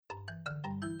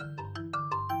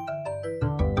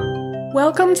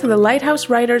Welcome to the Lighthouse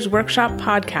Writers Workshop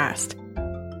podcast.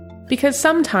 Because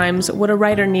sometimes what a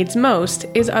writer needs most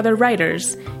is other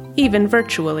writers, even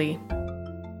virtually.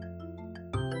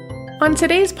 On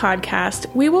today's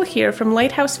podcast, we will hear from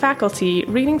Lighthouse faculty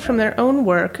reading from their own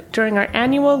work during our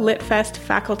annual LitFest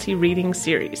faculty reading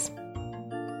series.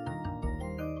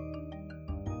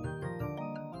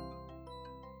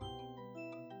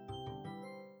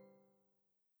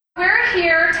 We're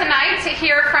here tonight to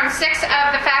hear from 6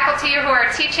 of the faculty who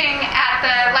are teaching at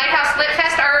the Lighthouse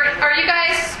LitFest. Are you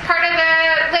guys part of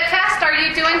the LitFest? Are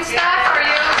you doing stuff? Are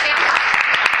you?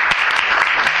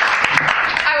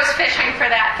 I was fishing for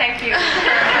that. Thank you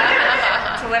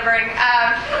for delivering.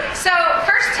 So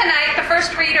first tonight, the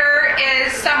first reader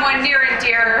is someone near and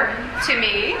dear to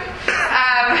me.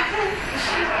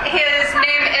 His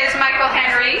name is Michael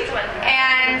Henry,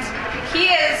 and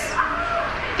he is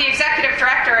the executive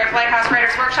director of Lighthouse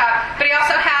Writers Workshop, but he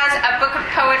also has a book of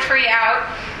poetry out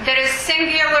that is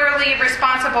singularly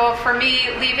responsible for me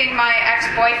leaving my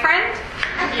ex-boyfriend.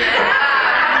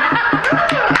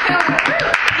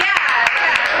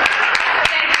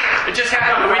 Thank you. It just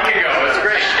happened a week ago. It's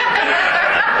great.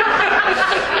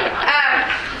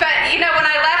 But, when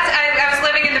I left, I was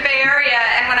living in the Bay Area,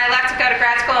 and when I left to go to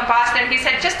grad school in Boston, he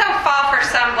said, just don't fall for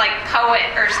some,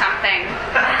 poet or something.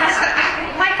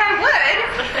 I would.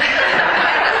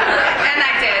 And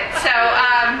I did. So,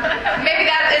 maybe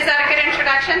is that a good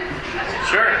introduction?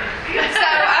 Sure. So,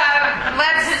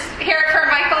 let's hear it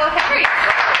from Michael Henry.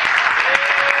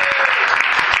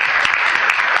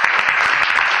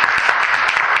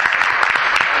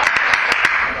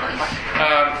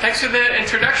 Thanks for the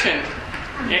introduction.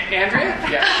 Andrea?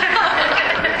 Yeah.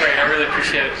 Great, I really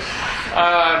appreciate it.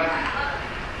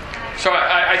 So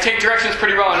I take directions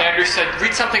pretty well, and Andrea said,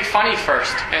 read something funny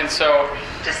first. And so...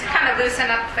 Just kind of loosen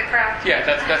up the crowd. Yeah,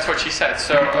 that's what she said.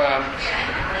 So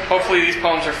hopefully these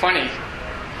poems are funny.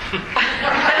 Thank you.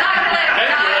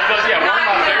 Yeah, warm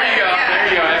up. There you go. There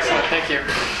you go. Excellent. Thank you.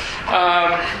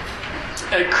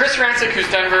 Chris Rancic, who's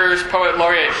Denver's poet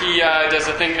laureate, he does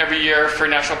a thing every year for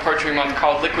National Poetry Month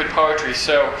called Liquid Poetry.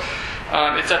 So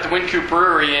it's at the Wynkoop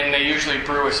Brewery, and they usually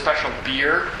brew a special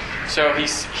beer. So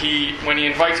he when he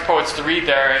invites poets to read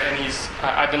there, and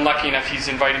I've been lucky enough, he's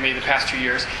invited me the past 2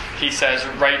 years, he says,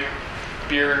 write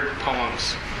beer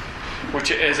poems,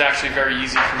 which is actually very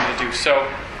easy for me to do. So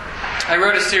I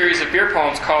wrote a series of beer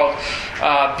poems called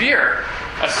Beer,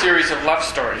 a series of love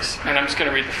stories, and I'm just going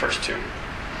to read the first 2.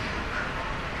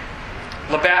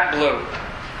 Labatt Blue.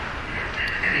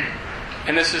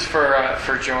 And this is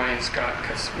for Joey and Scott,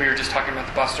 because we were just talking about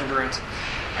the Boston Bruins.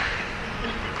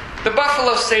 The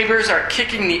Buffalo Sabres are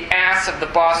kicking the ass of the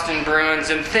Boston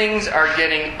Bruins, and things are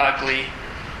getting ugly.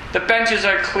 The benches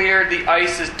are cleared, the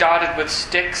ice is dotted with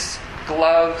sticks,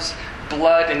 gloves,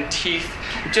 blood, and teeth,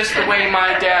 just the way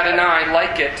my dad and I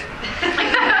like it.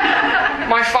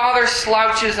 My father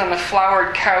slouches on the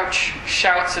flowered couch,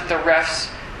 shouts at the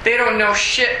refs. They don't know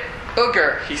shit,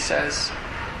 ooger, he says.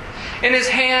 In his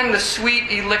hand, the sweet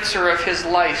elixir of his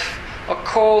life, a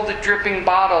cold, dripping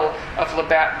bottle of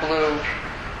Labatt Blue.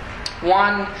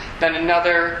 One, then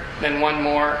another, then one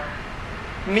more.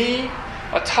 Me,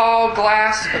 a tall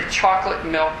glass of chocolate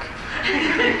milk.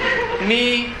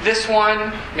 Me, this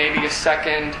one, maybe a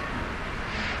second.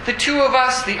 The 2 of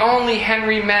us, the only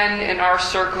Henry men in our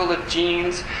circle of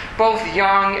genes, both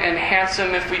young and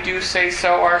handsome if we do say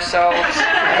so ourselves,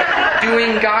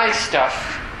 doing guy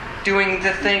stuff, doing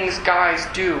the things guys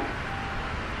do.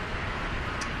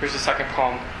 Here's the second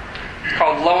poem. It's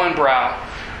called Lowenbrow,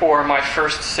 or My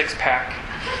First 6-Pack.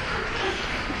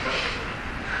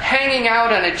 Hanging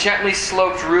out on a gently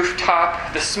sloped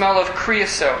rooftop, the smell of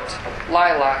creosote,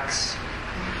 lilacs.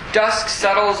 Dusk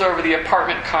settles over the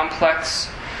apartment complex.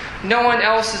 No one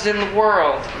else is in the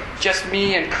world, just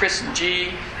me and Chris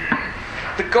G.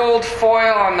 The gold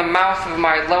foil on the mouth of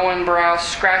my Lowenbrow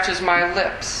scratches my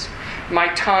lips. My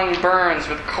tongue burns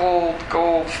with cold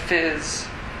gold fizz.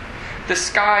 The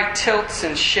sky tilts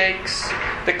and shakes.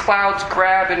 The clouds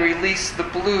grab and release the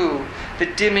blue, the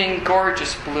dimming,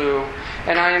 gorgeous blue,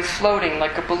 and I am floating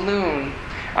like a balloon.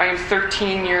 I am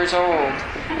 13 years old,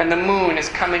 and the moon is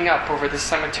coming up over the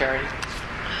cemetery.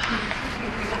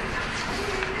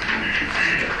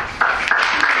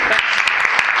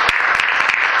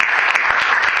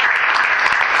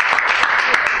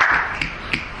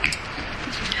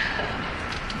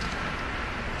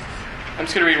 I'm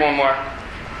just going to read one more.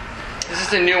 This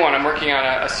is a new one. I'm working on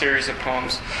a series of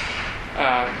poems.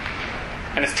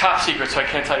 And it's top secret, so I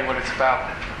can't tell you what it's about.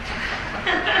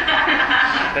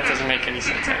 That doesn't make any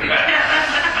sense anyway.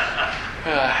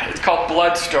 It's called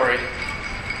Blood Story.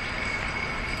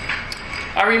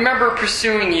 I remember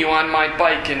pursuing you on my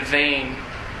bike in vain.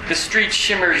 The streets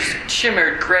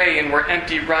shimmered gray and were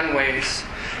empty runways.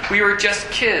 We were just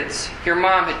kids. Your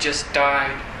mom had just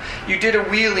died. You did a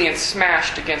wheelie and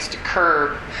smashed against a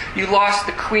curb. You lost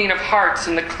the Queen of Hearts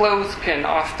and the clothespin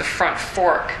off the front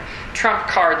fork, trump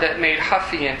card that made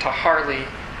Huffy into Harley.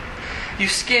 You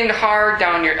skinned hard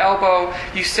down your elbow.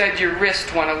 You said your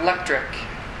wrist went electric.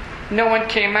 No one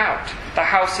came out. The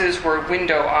houses were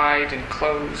window-eyed and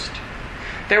closed.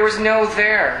 There was no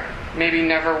there, maybe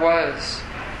never was.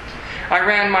 I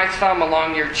ran my thumb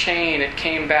along your chain. It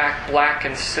came back black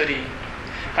and sooty.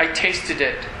 I tasted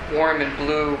it, warm and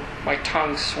blue. My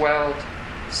tongue swelled.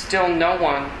 Still no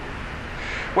one.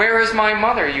 Where is my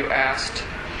mother, you asked.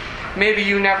 Maybe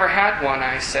you never had one,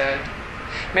 I said.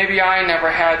 Maybe I never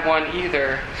had one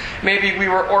either. Maybe we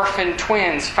were orphan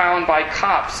twins found by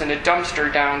cops in a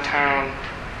dumpster downtown,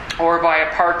 or by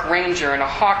a park ranger in a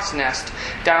hawk's nest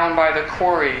down by the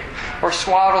quarry, or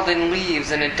swaddled in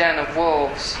leaves in a den of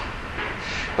wolves.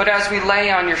 But as we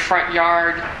lay on your front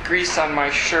yard, grease on my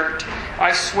shirt,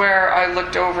 I swear I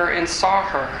looked over and saw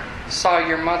her, saw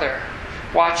your mother,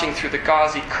 watching through the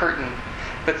gauzy curtain,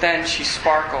 but then she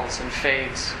sparkles and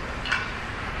fades.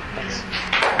 Thanks.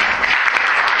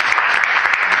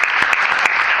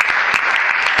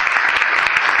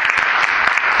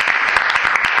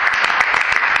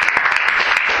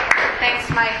 Thanks,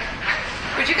 Mike.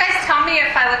 Would you guys tell me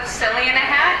if I look silly in a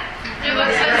hat? You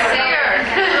look sincere.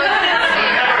 Earnest.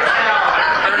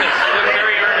 You look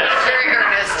very earnest. Very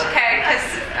earnest. Okay, because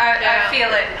I feel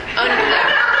it.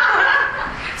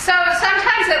 So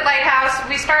sometimes at Lighthouse,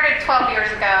 we started 12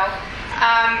 years ago.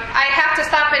 I have to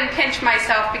stop and pinch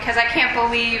myself because I can't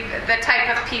believe the type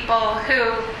of people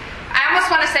who, I almost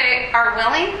want to say, are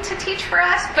willing to teach for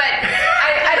us, but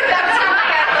that would sound like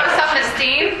I have low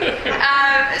self-esteem.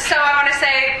 So I want to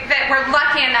say that we're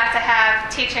lucky enough to have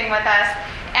teaching with us.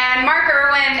 And Mark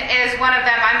Irwin is one of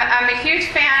them. I'm a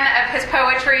huge fan of his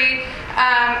poetry.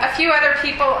 A few other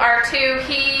people are too.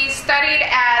 He studied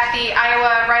at the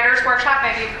Iowa Writers Workshop.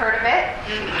 Maybe you've heard of it.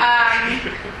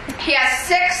 He has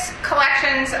 6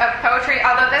 collections of poetry,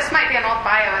 although this might be an old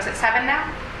bio. Is it 7 now?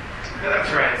 Yeah,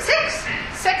 that's right. 6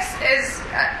 is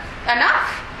enough.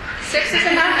 6 is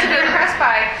enough to be impressed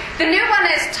by. The new one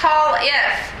is Tall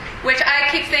If, which I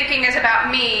keep thinking is about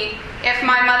me if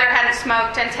my mother hadn't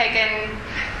smoked and taken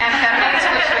amphetamines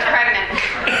when she was pregnant.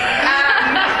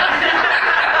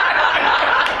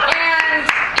 And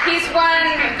he's won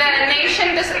the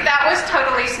nation. That was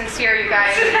totally sincere, you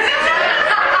guys.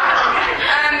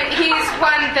 He's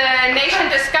won the Nation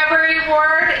Discovery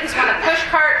Award. He's won a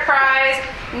Pushcart Prize,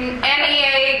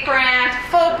 NEA grant,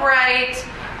 Fulbright.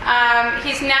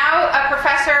 He's now a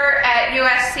professor at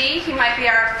USC. He might be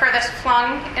our furthest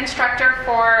flung instructor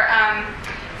for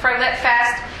Lit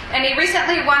Fest. And he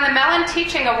recently won the Mellon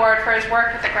Teaching Award for his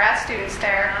work with the grad students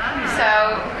there. So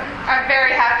I'm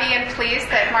very happy and pleased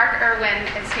that Mark Irwin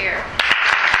is here.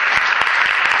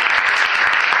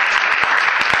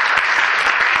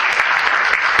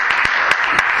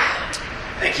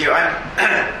 Thank you.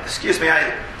 Excuse me,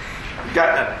 I've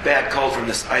gotten a bad cold from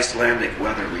this Icelandic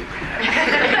weather we've been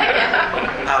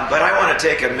having. But I want to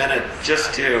take a minute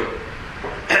just to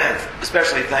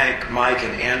especially thank Mike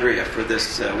and Andrea for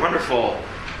this wonderful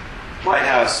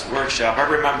Lighthouse workshop. I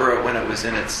remember it when it was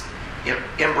in its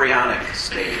embryonic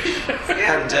stage.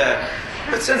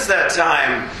 But since that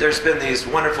time, there's been these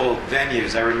wonderful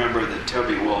venues. I remember the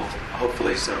Toby Wolf,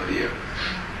 hopefully some of you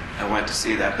went to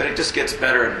see that. But it just gets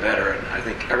better and better, and I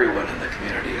think everyone in the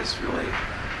community is really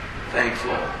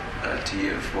thankful to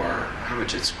you for how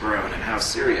much it's grown and how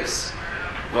serious.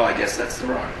 Well, I guess that's the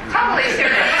wrong word. Totally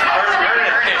serious.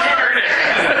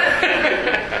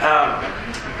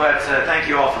 But thank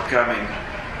you all for coming.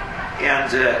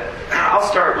 And I'll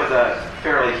start with a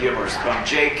fairly humorous poem.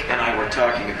 Jake and I were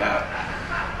talking about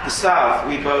the South.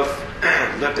 We both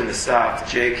lived in the South.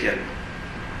 Jake in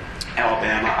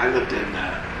Alabama. I lived in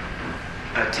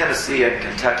Tennessee and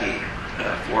Kentucky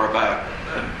for about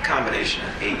a combination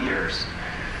of 8 years.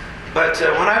 But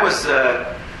when I was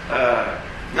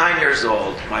 9 years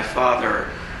old, my father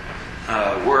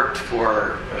worked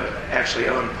for, actually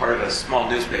owned part of a small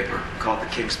newspaper called the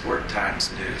Kingsport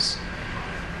Times News.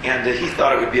 And he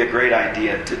thought it would be a great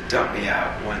idea to dump me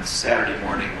out one Saturday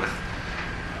morning with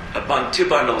 2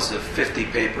 bundles of 50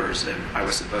 papers, and I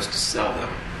was supposed to sell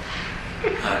them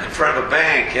in front of a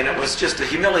bank. And it was just a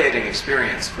humiliating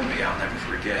experience for me I'll never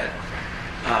forget.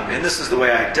 And this is the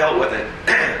way I dealt with it.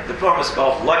 The poem is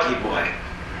called Lucky Boy.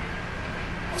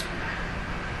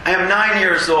 I am 9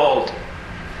 years old.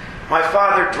 My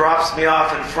father drops me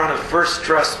off in front of First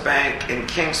Trust Bank in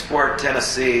Kingsport,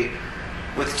 Tennessee,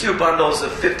 with 2 bundles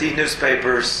of 50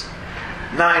 newspapers.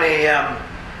 9 a.m.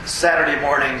 Saturday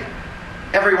morning.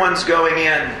 Everyone's going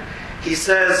in. He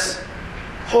says,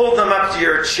 hold them up to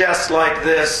your chest like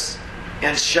this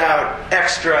and shout,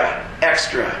 extra,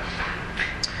 extra.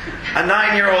 A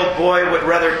 9-year-old boy would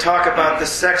rather talk about the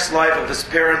sex life of his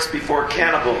parents before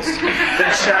cannibals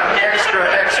than shout extra,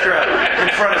 extra in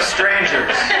front of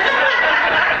strangers.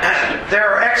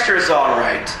 There are extras, all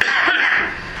right.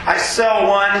 I sell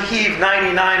one, heave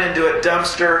 99 into a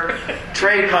dumpster,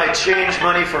 trade my change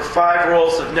money for 5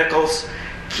 rolls of nickels,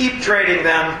 keep trading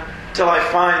them till I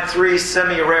find 3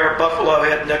 semi-rare buffalo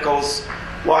head nickels,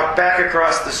 walk back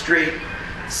across the street,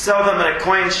 sell them in a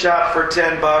coin shop for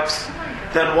 $10,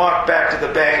 then walk back to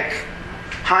the bank,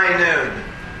 high noon,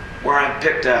 where I'm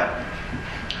picked up.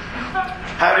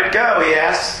 How'd it go, he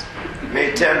asks.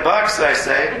 Made $10, I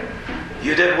say.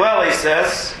 You did well, he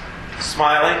says,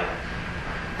 smiling.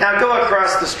 Now go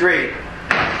across the street.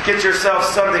 Get yourself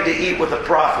something to eat with a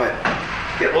profit.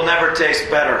 It will never taste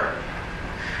better.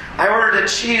 I ordered a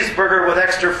cheeseburger with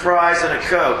extra fries and a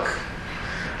Coke.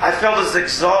 I felt as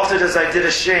exalted as I did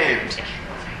ashamed.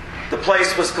 The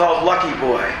place was called Lucky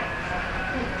Boy.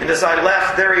 And as I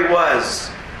left, there he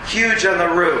was, huge on the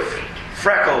roof,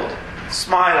 freckled,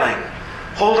 smiling,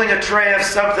 holding a tray of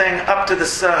something up to the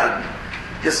sun,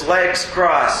 his legs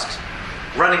crossed,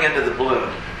 running into the blue.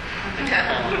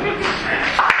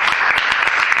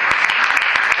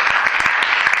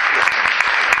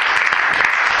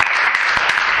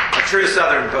 A true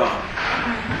Southern poem.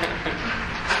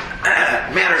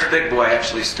 Manners Big Boy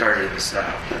actually started in the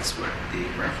South. That's what the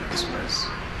reference was.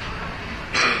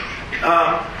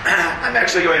 I'm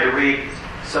actually going to read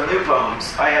some new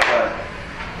poems. I have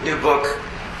a new book,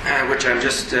 which I'm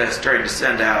just starting to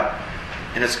send out,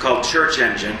 and it's called Church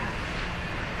Engine.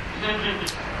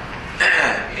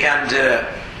 And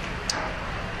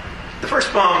the first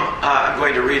poem I'm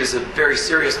going to read is a very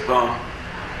serious poem.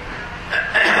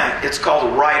 It's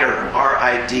called Rider,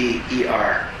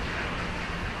 R-I-D-E-R.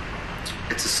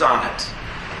 It's a sonnet.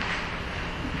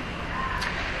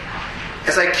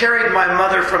 As I carried my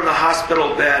mother from the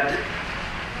hospital bed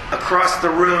across the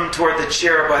room toward the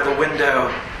chair by the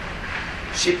window,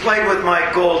 she played with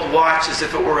my gold watch as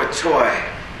if it were a toy,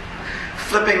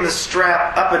 flipping the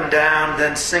strap up and down,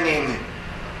 then singing,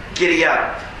 "Giddy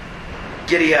up,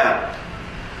 giddy up."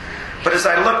 But as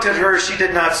I looked at her, she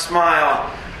did not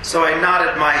smile, so I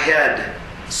nodded my head,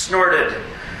 snorted,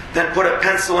 then put a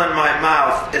pencil in my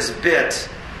mouth as bit,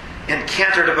 and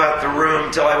cantered about the room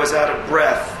till I was out of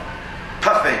breath,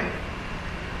 puffing.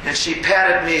 And she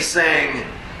patted me, saying,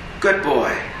 "Good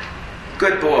boy,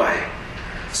 good boy."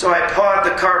 So I pawed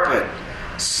the carpet,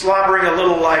 slobbering a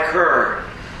little like her,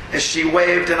 as she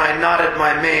waved and I nodded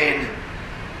my mane,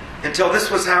 until this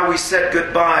was how we said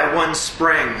goodbye one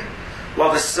spring,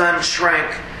 while the sun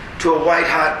shrank to a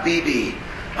white-hot BB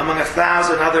among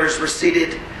 1,000 others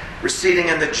receding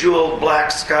in the jeweled black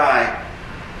sky,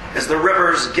 as the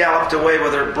rivers galloped away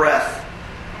with her breath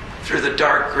through the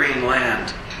dark green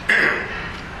land.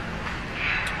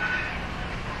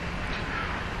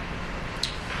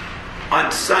 On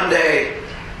Sunday,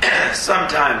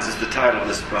 sometimes is the title of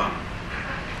this poem.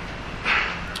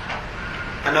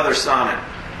 Another sonnet.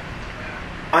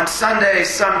 On Sunday,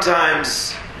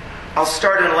 sometimes I'll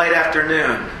start in late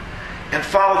afternoon and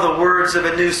follow the words of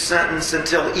a new sentence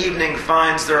until evening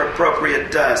finds their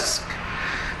appropriate dusk.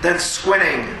 Then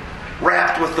squinting,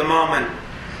 wrapped with the moment,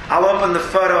 I'll open the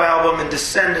photo album and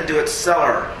descend into its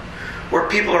cellar, where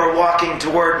people are walking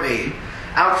toward me,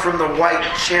 out from the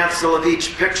white chancel of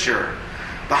each picture,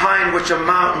 behind which a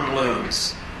mountain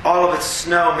looms, all of its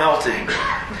snow melting.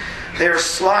 They are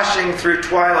sloshing through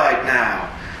twilight now,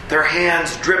 their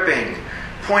hands dripping,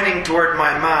 pointing toward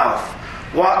my mouth,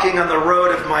 walking on the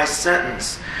road of my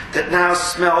sentence that now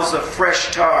smells of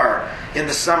fresh tar in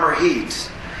the summer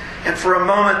heat. And for a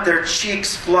moment their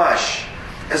cheeks flush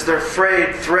as their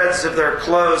frayed threads of their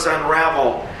clothes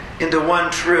unravel into one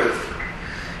truth.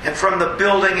 And from the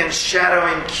building and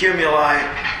shadowing cumuli,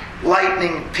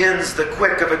 lightning pins the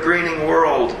quick of a greening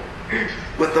world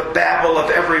with the babble of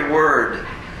every word,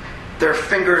 their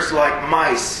fingers like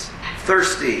mice,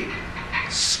 thirsty,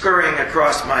 scurrying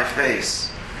across my face.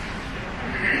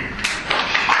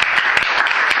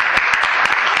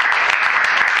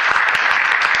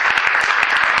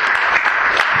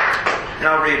 And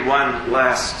I'll read one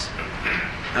last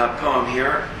poem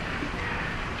here.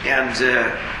 And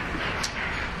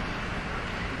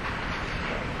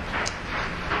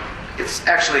it's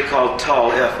actually called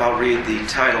Tall If. I'll read the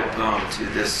title poem to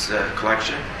this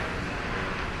collection.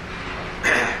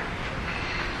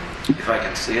 If I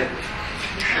can see it.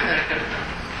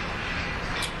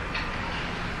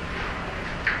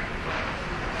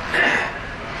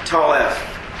 tall F.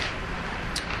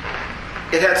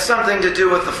 It had something to do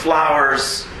with the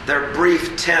flowers, their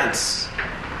brief tints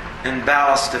and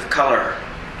ballast of color,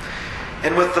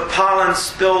 and with the pollen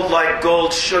spilled like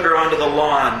gold sugar onto the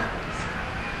lawn.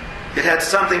 It had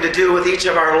something to do with each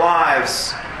of our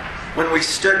lives when we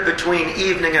stood between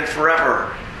evening and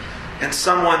forever, and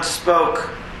someone spoke,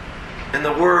 and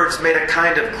the words made a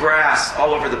kind of grass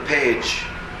all over the page.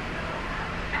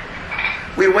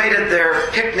 We waited there,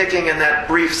 picnicking in that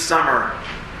brief summer.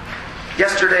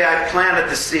 Yesterday I planted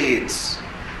the seeds,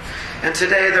 and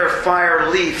today their fire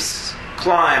leafs,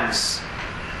 climbs.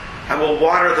 I will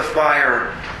water the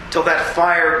fire till that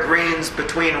fire greens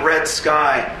between red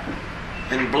sky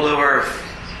and blue earth.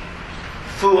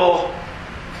 Fool,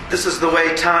 this is the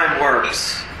way time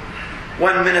works.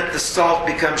 1 minute the salt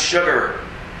becomes sugar,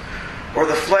 or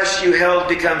the flesh you held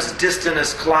becomes distant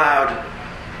as cloud,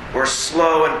 or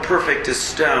slow and perfect as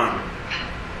stone.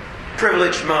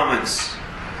 Privileged moments,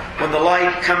 when the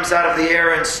light comes out of the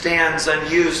air and stands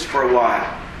unused for a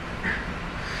while.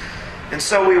 And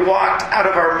so we walked out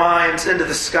of our minds into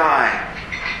the sky,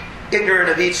 ignorant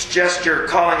of each gesture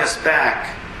calling us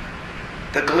back,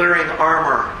 the glittering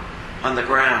armor on the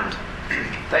ground.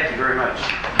 Thank you very much.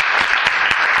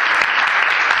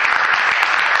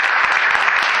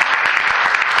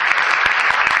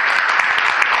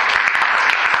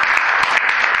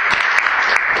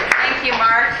 Thank you,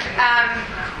 Mark.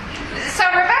 So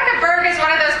Rebecca Berg is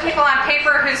one of those people on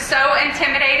paper who's so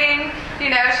intimidating. You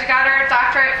know, she got her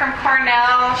doctorate from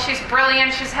Cornell. She's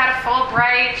brilliant. She's had a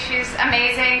Fulbright. She's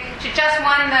amazing. She just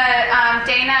won the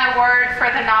Dana Award for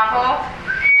the novel.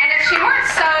 And if she weren't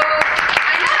so,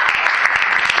 I know.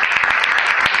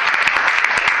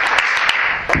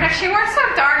 If she weren't so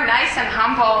darn nice and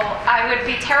humble, I would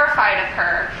be terrified of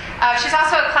her. She's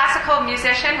also a classical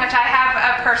musician, which I have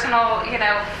a personal,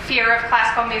 fear of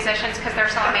classical musicians because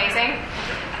they're so amazing.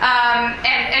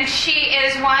 And she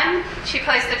is one. She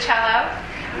plays the cello.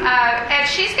 And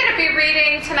she's going to be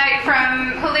reading tonight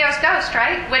from Julio's Ghost,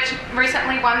 right? Which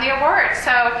recently won the award.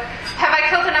 So have I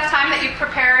killed enough time that you've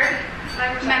prepared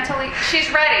mentally? She's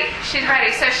ready. She's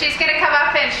ready. So she's going to come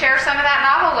up and share some of that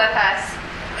novel with us.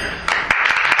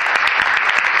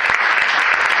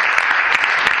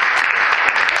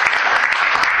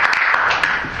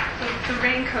 The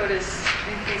raincoat is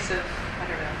in case of, I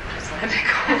don't know, Icelandic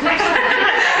cold.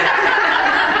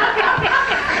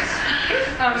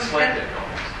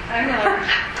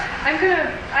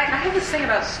 I have this thing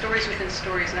about stories within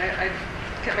stories, and I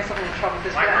get myself in trouble with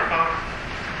this. Okay,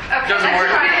 Doesn't let's work.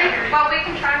 try it. Well, we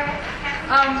can try it.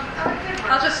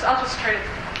 I'll just try to.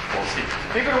 We'll see.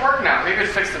 Maybe it'll work now. Maybe it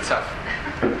fixed itself.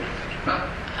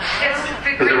 It's the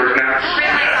Does it work now? green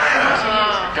light's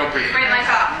on. Don't breathe. Green light's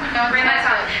off. No, green light's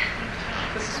on.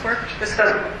 Does this work? This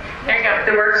doesn't. There you go.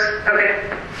 It works. Okay.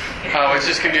 Oh, it's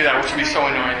just going to do that, which would be so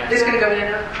annoying. It's going to go in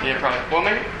and out. Yeah, probably. Well,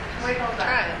 maybe. Try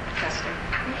it. Testing.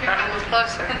 A little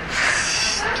closer.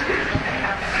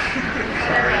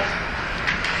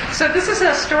 So this is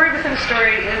a story within a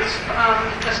story. It's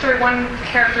a story one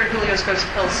character, Julio's Ghost,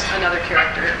 kills another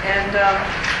character. And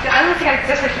I don't think, I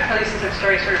guess I should tell you since the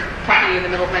story sort of pointing you in the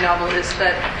middle of my novel, is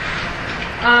that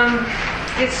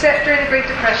it's set during the Great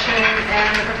Depression,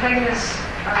 and the protagonist is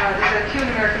a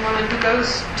Cuban-American woman who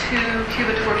goes to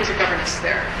Cuba to work as a governess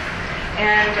there.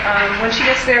 And when she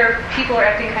gets there, people are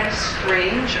acting kind of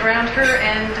strange around her,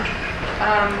 and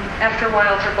after a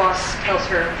while, her boss tells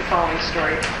her the following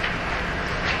story.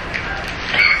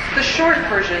 The short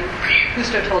version,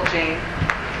 Cousteau told Jane,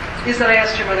 is that I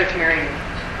asked your mother to marry me.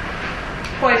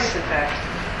 Twice, in fact.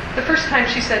 The first time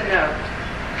she said no.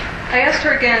 I asked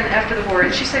her again after the war,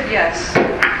 and she said yes,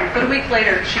 but a week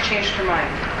later she changed her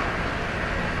mind.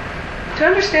 To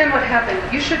understand what happened,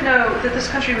 you should know that this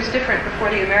country was different before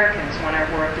the Americans won our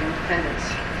War of Independence.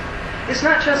 It's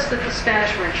not just that the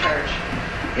Spanish were in charge.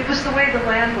 It was the way the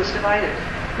land was divided.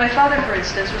 My father, for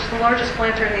instance, was the largest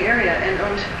planter in the area and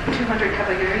owned 200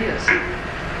 caballerias.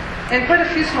 And quite a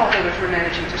few smallholders were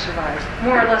managing to survive,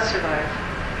 more or less survive.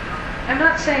 I'm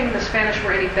not saying the Spanish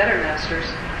were any better masters.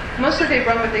 Mostly they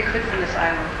wrung what they could from this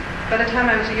island. By the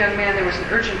time I was a young man, there was an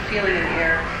urgent feeling in the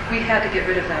air. We had to get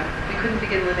rid of them. We couldn't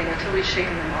begin living until we'd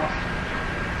shaken them off.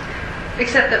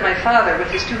 Except that my father,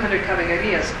 with his 200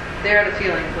 caballerias, there the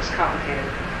feeling was complicated.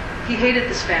 He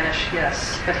hated the Spanish,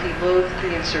 yes, but he loathed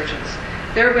the insurgents.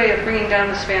 Their way of bringing down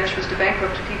the Spanish was to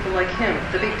bankrupt people like him,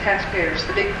 the big taxpayers,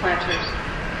 the big planters.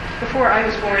 Before I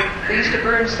was born, they used to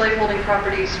burn slaveholding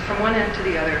properties from one end to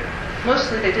the other.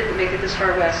 Mostly they didn't make it this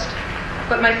far west.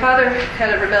 But my father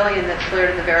had a rebellion that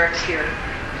flared in the barracks here.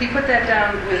 He put that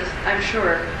down with, I'm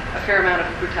sure, a fair amount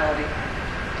of brutality.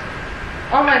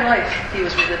 All my life, he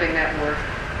was reliving that war.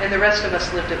 and the rest of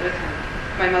us lived it with him,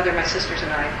 my mother, my sisters,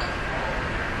 and I.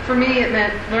 For me, it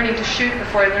meant learning to shoot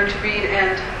before I learned to read,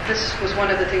 and this was one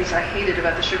of the things I hated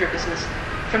about the sugar business.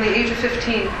 From the age of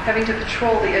 15, having to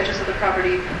patrol the edges of the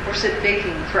property or sit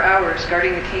baking for hours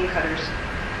guarding the cane cutters.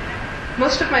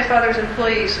 Most of my father's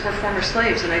employees were former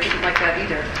slaves, and I didn't like that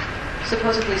either.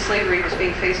 Supposedly slavery was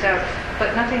being phased out,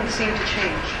 but nothing seemed to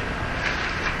change.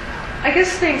 I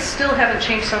guess things still haven't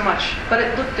changed so much, but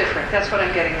it looked different. That's what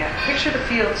I'm getting at. Picture the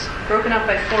fields broken up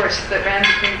by forests that ran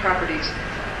between properties.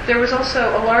 There was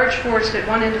also a large forest at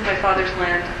one end of my father's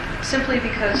land, simply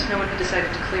because no one had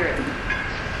decided to clear it.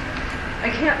 I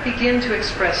can't begin to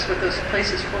express what those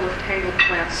places full of tangled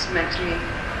plants meant to me.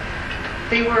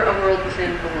 They were a world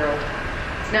within a world.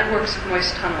 Networks of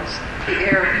moist tunnels. The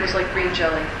air was like green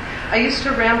jelly. I used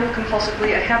to ramble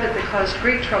compulsively, a habit that caused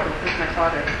great trouble with my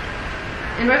father.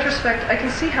 In retrospect, I can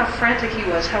see how frantic he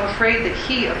was, how afraid that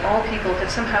he, of all people,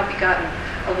 had somehow begotten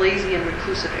a lazy and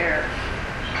reclusive heir.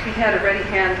 He had a ready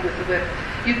hand with the whip.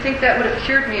 You'd think that would have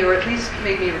cured me, or at least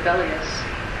made me rebellious.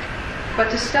 But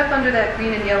to step under that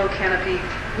green and yellow canopy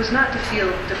was not to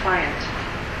feel defiant.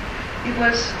 It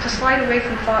was to slide away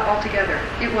from thought altogether.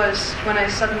 It was when I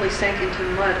suddenly sank into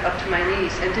mud up to my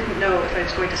knees and didn't know if I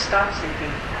was going to stop sinking.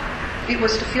 It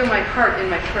was to feel my heart in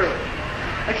my throat.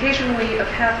 Occasionally, a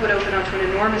path would open onto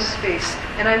an enormous space,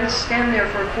 and I would stand there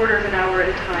for a quarter of an hour at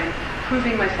a time,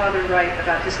 proving my father right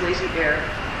about his lazy air.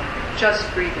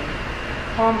 Just breathing.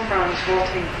 Palm fronds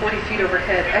vaulting 40 feet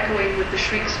overhead, echoing with the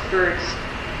shrieks of birds.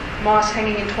 Moss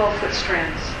hanging in 12-foot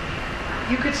strands.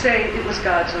 You could say it was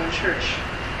God's own church.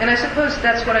 And I suppose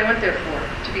that's what I went there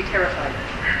for, to be terrified.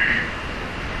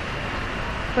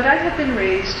 But I had been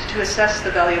raised to assess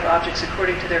the value of objects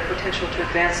according to their potential to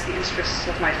advance the interests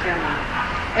of my family.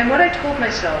 And what I told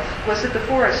myself was that the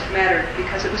forest mattered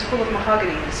because it was full of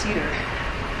mahogany and cedar.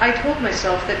 I told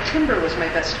myself that timber was my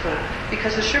best hope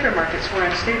because the sugar markets were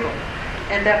unstable.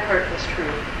 And that part was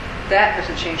true. That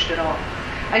hasn't changed at all.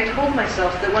 I told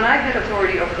myself that when I had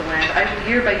authority over the land, I would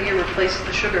year by year replace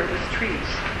the sugar with trees.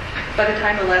 By the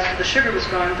time the last of the sugar was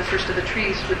gone, the first of the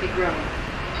trees would be grown.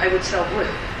 I would sell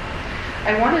wood.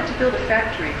 I wanted to build a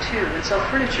factory, too, and sell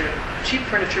furniture, cheap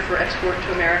furniture for export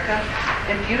to America,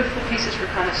 and beautiful pieces for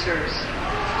connoisseurs.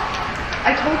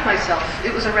 I told myself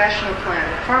it was a rational plan,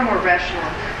 far more rational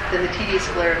than the tedious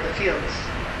glare of the fields.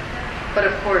 But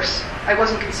of course, I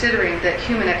wasn't considering that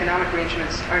human economic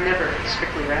arrangements are never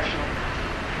strictly rational.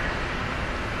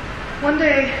 One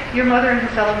day, your mother and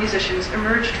her fellow musicians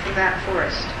emerged from that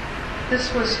forest.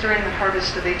 This was during the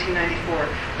harvest of 1894.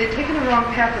 They'd taken a wrong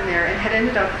path in there and had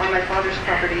ended up on my father's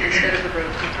property instead of the road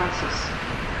to Matanzas.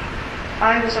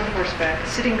 I was on horseback,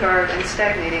 sitting guard and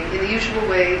stagnating in the usual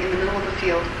way in the middle of the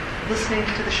field, listening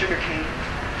to the sugar cane.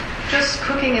 Just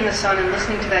cooking in the sun and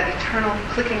listening to that eternal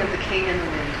clicking of the cane in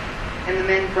the wind, and the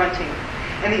men grunting,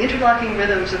 and the interlocking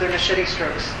rhythms of their machete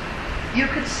strokes.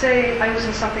 You could say I was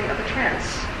in something of a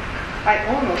trance. I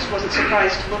almost wasn't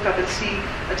surprised to look up and see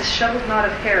a disheveled knot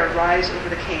of hair rise over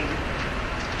the cane.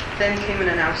 Then came an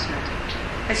announcement.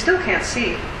 I still can't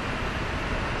see.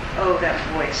 Oh, that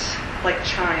voice, like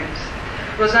chimes.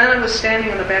 Rosanna was standing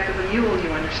on the back of a mule,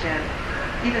 you understand.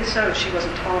 Even so, she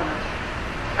wasn't tall enough.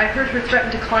 I heard her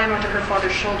threaten to climb onto her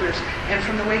father's shoulders, and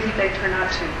from the way he begged her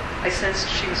not to, I sensed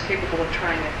she was capable of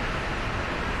trying it.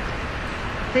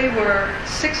 They were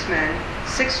 6 men,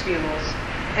 6 mules,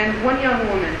 and 1 young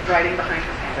woman riding behind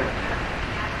her father.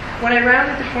 When I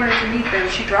rounded the corner to meet them,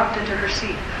 she dropped into her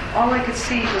seat. All I could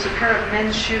see was a pair of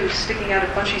men's shoes sticking out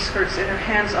of bunchy skirts and her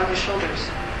hands on his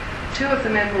shoulders. 2 of the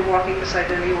men were walking beside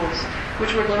their mules,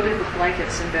 which were loaded with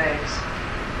blankets and bags.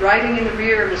 Riding in the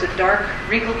rear was a dark,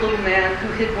 wrinkled little man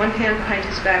who hid one hand behind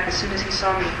his back as soon as he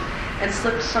saw me and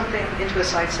slipped something into a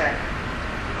side sack.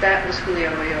 That was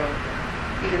Julio Mayo.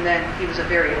 Even then, he was a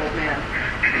very old man.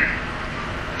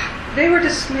 They were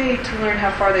dismayed to learn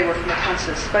how far they were from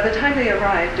Matanzas. By the time they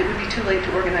arrived, it would be too late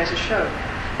to organize a show.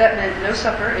 That meant no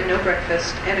supper and no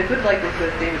breakfast, and a good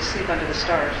likelihood they would sleep under the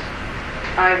stars.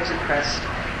 I was impressed.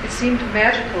 It seemed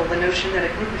magical, the notion that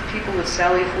a group of people would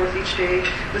sally forth each day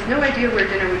with no idea where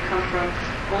dinner would come from,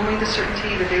 only the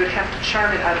certainty that they would have to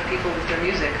charm it out of people with their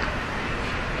music.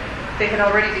 They had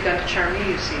already begun to charm me,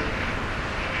 you see.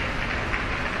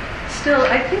 Still,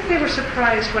 I think they were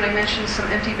surprised when I mentioned some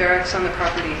empty barracks on the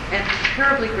property, and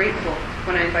terribly grateful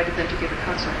when I invited them to give a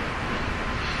concert.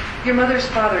 Your mother's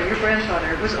father, your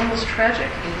grandfather, was almost tragic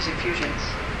in his effusions.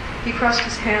 He crossed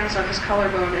his hands on his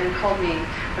collarbone and called me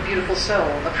a beautiful soul,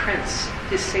 a prince,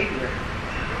 his savior.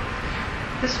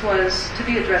 This was, to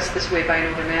be addressed this way by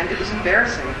an older man, it was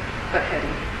embarrassing, but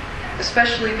heady,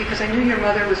 especially because I knew your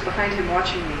mother was behind him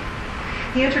watching me.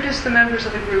 He introduced the members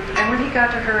of the group, and when he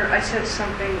got to her, I said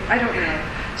something, I don't know,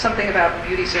 something about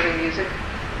beauty serving music.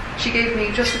 She gave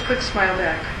me just a quick smile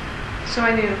back. So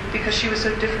I knew, because she was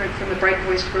so different from the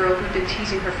bright-voiced girl who'd been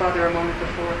teasing her father a moment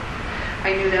before,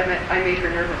 I knew that I made her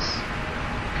nervous.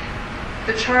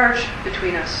 The charge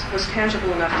between us was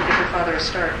tangible enough to give her father a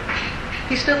start.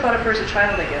 He still thought of her as a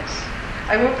child, I guess.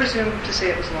 I won't presume to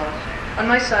say it was love. On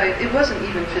my side, it wasn't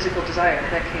even physical desire.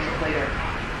 That came later.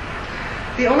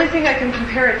 The only thing I can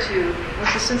compare it to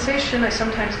was the sensation I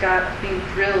sometimes got of being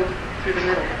drilled through the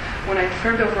middle when I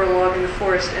turned over a log in the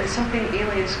forest and something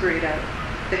alien scurried out.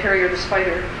 The hairier the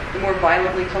spider, the more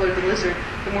violently colored the lizard,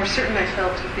 the more certain I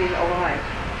felt of being alive.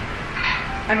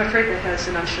 I'm afraid that has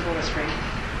an unchivalrous ring.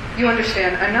 You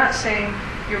understand, I'm not saying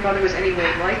your mother was any way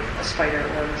like a spider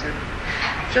or a lizard.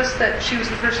 Just that she was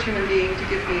the first human being to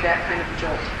give me that kind of a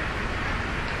jolt.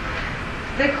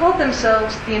 They called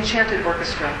themselves the Enchanted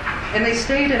Orchestra, and they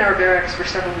stayed in our barracks for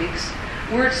several weeks.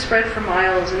 Word spread for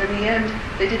miles, and in the end,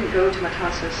 they didn't go to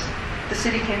Matanzas. The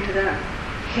city came to them,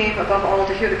 came above all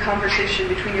to hear the conversation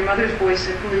between your mother's voice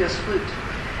and Julio's flute.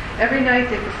 Every night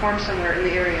they performed somewhere in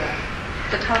the area.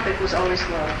 The topic was always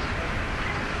love.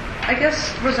 I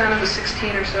guess Rosanna was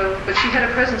 16 or so, but she had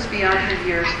a presence beyond her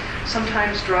years,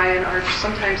 sometimes dry and arched,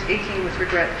 sometimes aching with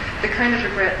regret, the kind of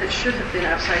regret that should have been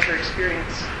outside her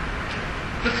experience.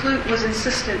 The flute was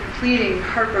insistent, pleading,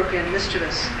 heartbroken,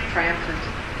 mischievous, triumphant,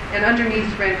 and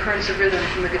underneath ran currents of rhythm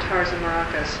from the guitars and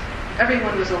maracas.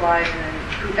 Everyone who was alive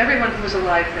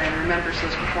then remembers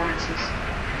those performances.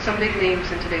 Some big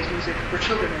names in today's music were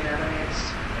children in that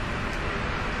audience.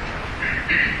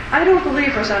 I don't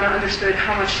believe Rosanna understood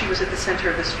how much she was at the center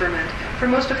of this ferment. For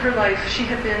most of her life, she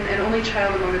had been an only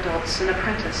child among adults, an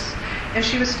apprentice, and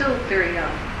she was still very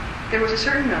young. There was a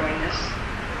certain knowingness.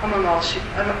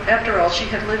 After all, she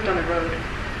had lived on the road,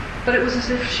 but it was as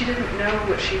if she didn't know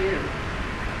what she knew,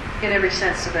 in every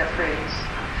sense of that phrase,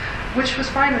 which was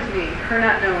fine with me. Her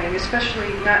not knowing,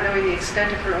 especially not knowing the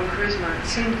extent of her own charisma,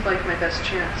 seemed like my best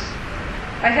chance.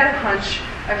 I had a hunch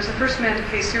I was the first man to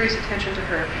pay serious attention to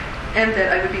her, and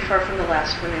that I would be far from the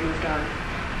last when they moved on.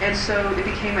 And so it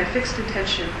became my fixed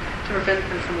intention to prevent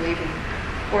them from leaving,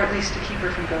 or at least to keep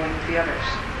her from going with the others.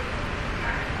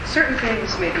 Certain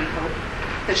things made me hope.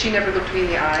 That she never looked me in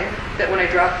the eye, that when I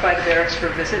dropped by the barracks for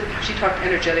a visit, she talked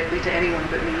energetically to anyone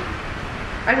but me.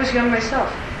 I was young myself,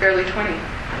 barely 20,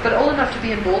 but old enough to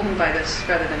be emboldened by this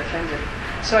rather than offended.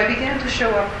 So I began to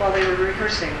show up while they were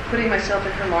rehearsing, putting myself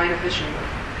in her line of vision.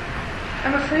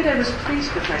 I'm afraid I was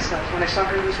pleased with myself when I saw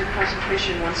her lose her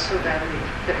concentration once so badly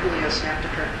that Julio snapped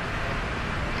at her.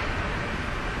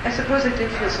 I suppose I did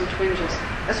feel some twinges,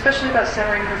 especially about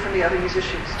severing her from the other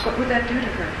musicians. What would that do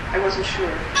to her? I wasn't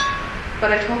sure. But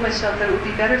I told myself that it would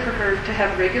be better for her to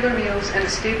have regular meals and a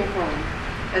stable home,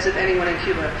 as if anyone in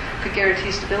Cuba could guarantee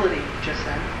stability just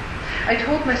then. I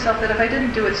told myself that if I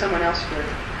didn't do it, someone else would.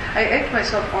 I egged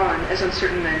myself on, as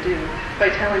uncertain men do,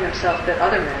 by telling myself that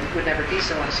other men would never be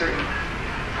so uncertain.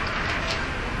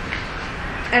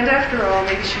 And after all,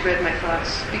 maybe she read my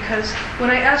thoughts, because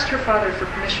when I asked her father for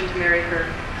permission to marry her,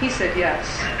 he said yes,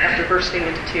 after bursting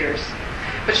into tears.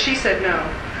 But she said no.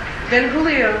 Then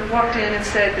Julio walked in and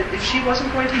said that if she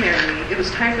wasn't going to marry me, it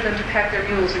was time for them to pack their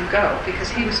mules and go, because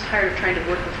he was tired of trying to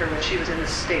work with her when she was in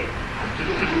this state.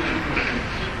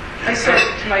 I said,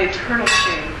 to my eternal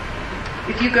shame,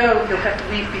 if you go, you'll have to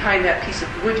leave behind that piece of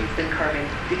wood you've been carving,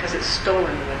 because it's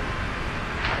stolen wood.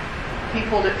 He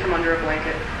pulled it from under a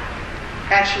blanket.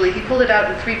 Actually, he pulled it out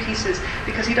in 3 pieces,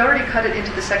 because he'd already cut it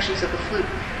into the sections of the flute.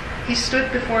 He stood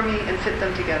before me and fit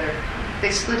them together.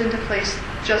 They slid into place,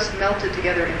 just melted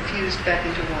together and fused back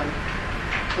into one.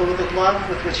 But with the love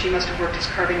with which he must have worked his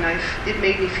carving knife, it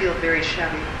made me feel very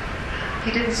shabby.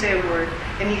 He didn't say a word,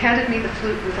 and he handed me the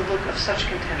flute with a look of such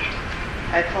contempt.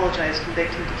 I apologized and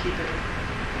begged him to keep it.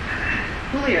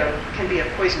 Julio can be a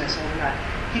poisonous old nut.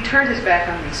 He turned his back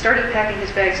on me, started packing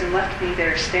his bags, and let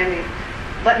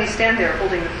me stand there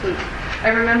holding the flute. I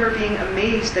remember being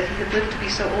amazed that he had lived to be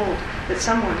so old that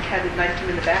someone had knifed him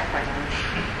in the back by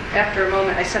now. After a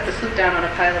moment, I set the flute down on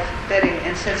a pile of bedding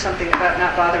and said something about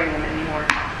not bothering them anymore.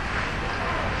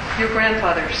 Your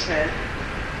grandfather said,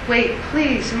 "Wait,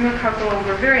 please, Senor Carbo,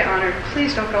 we're very honored.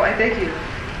 Please don't go, I beg you."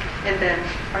 And then,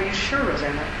 "Are you sure,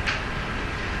 Rosanna?"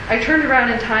 I turned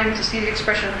around in time to see the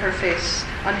expression on her face,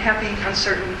 unhappy,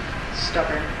 uncertain,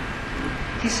 stubborn.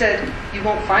 He said, "You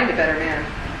won't find a better man."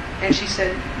 And she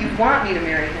said, "You want me to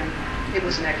marry him." It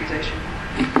was an accusation.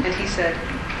 And he said,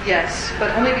 "Yes,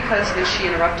 but only because," and she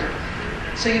interrupted,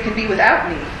 "so you can be without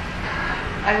me."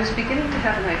 I was beginning to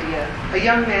have an idea, a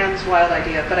young man's wild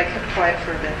idea, but I kept quiet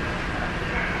for a bit.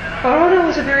 Barona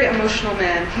was a very emotional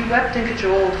man. He wept and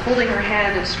cajoled, holding her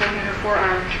hand and stroking her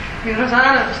forearm.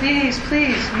 Rosanna, please,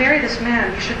 please, marry this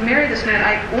man. You should marry this man.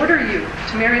 I order you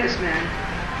to marry this man.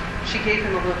 She gave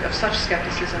him a look of such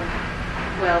skepticism.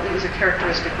 Well, it was a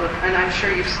characteristic look, and I'm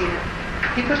sure you've seen it.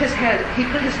 He put his head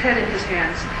in his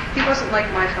hands. He wasn't like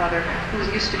my father, who was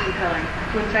used to compelling,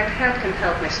 who in fact had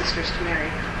compelled my sisters to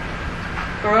marry.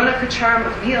 Barona could charm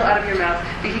a meal out of your mouth,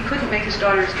 but he couldn't make his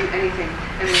daughters do anything,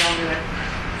 and we all knew it.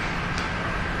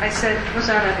 I said,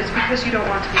 Rosanna, it's because you don't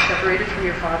want to be separated from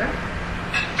your father?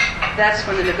 That's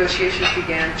when the negotiations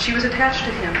began. She was attached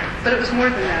to him, but it was more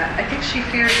than that. I think she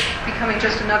feared becoming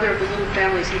just another of the little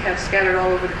families he had scattered all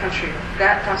over the country.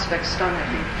 That prospect stung, I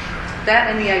think.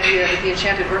 That and the idea that the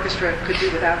Enchanted Orchestra could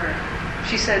do without her.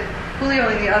 She said,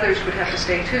 Julio and the others would have to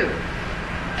stay too.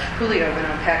 Julio went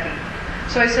on packing.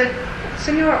 So I said,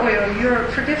 Senor Oyo,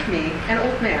 forgive me, an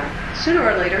old man. Sooner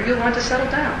or later, you'll want to settle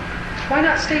down. Why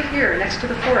not stay here, next to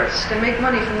the forest, and make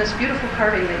money from this beautiful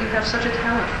carving that you have such a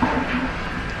talent for?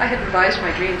 I had revised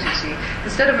my dreams, you see.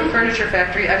 Instead of a furniture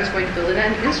factory, I was going to build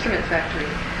an instrument factory.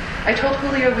 I told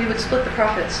Julio we would split the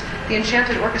profits. The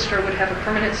Enchanted Orchestra would have a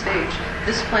permanent stage.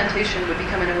 This plantation would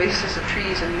become an oasis of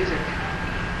trees and music.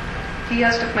 He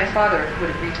asked if my father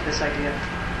would agree to this idea.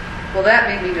 Well, that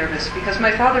made me nervous, because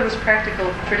my father was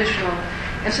practical, traditional,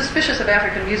 and suspicious of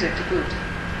African music to boot.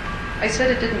 I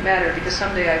said it didn't matter, because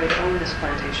someday I would own this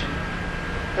plantation.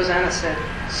 Rosanna said,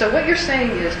 so what you're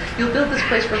saying is, you'll build this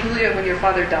place for Julio when your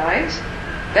father dies?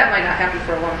 That might not happen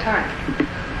for a long time.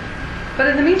 But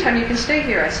in the meantime, you can stay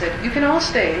here, I said. You can all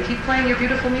stay and keep playing your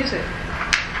beautiful music.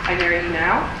 I marry you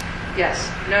now? Yes.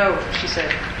 No, she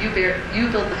said. You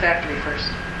build the factory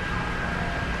first.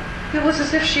 It was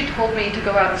as if she told me to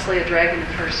go out and slay a dragon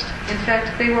first. In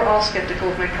fact, they were all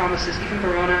skeptical of my promises, even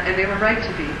Barona, and they were right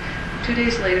to be. 2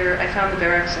 days later, I found the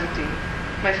barracks empty.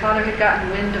 My father had gotten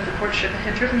wind of the courtship and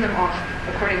had driven them off,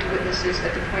 according to witnesses,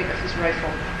 at the point of his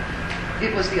rifle.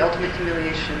 It was the ultimate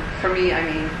humiliation. For me, I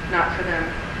mean, not for them.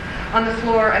 On the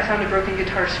floor, I found a broken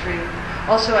guitar string.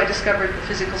 Also, I discovered the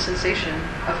physical sensation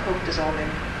of hope dissolving.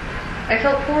 I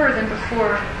felt poorer than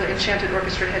before the Enchanted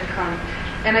Orchestra had come,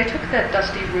 and I took that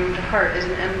dusty room to heart as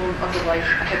an emblem of the life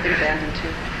I had been abandoned to.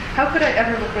 How could I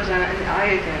ever look Rosanna in the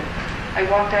eye again? I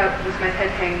walked out with my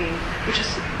head hanging, which is,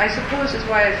 I suppose, is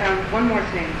why I found one more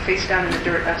thing face down in the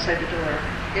dirt outside the door.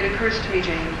 It occurs to me,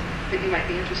 Jane, that you might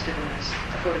be interested in this,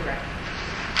 a photograph.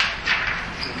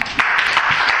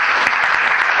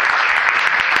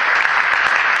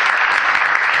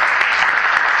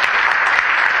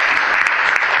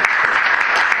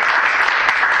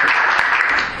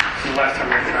 Last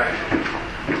time we tried.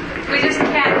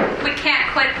 We can't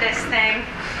quit this thing.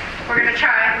 We're going to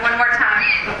try one more time.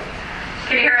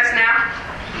 Can you hear us now?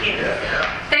 Yeah.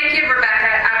 Thank you,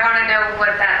 Rebecca. I want to know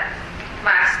what that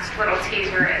last little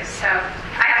teaser is. So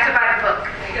I have to buy the book.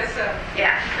 I guess so.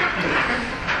 Yeah.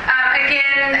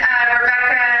 Again,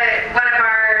 Rebecca, one of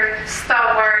our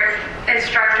stalwart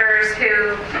instructors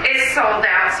who is sold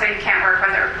out, so you can't work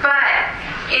with her. But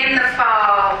in the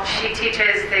fall, she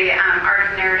teaches the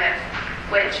art of narrative,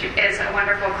 which is a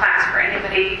wonderful class for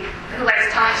anybody who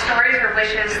likes telling stories or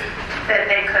wishes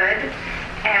that they could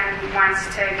and wants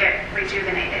to get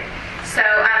rejuvenated. So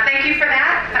thank you for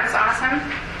that. That was awesome.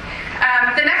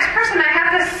 The next person, I have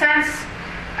this sense,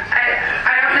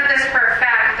 I don't know this for a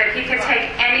fact, that he could take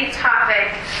any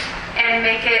topic and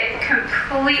make it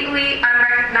completely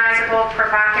unrecognizable,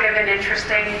 provocative, and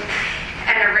interesting,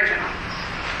 and original.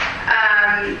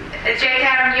 Jake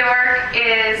Adam York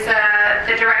is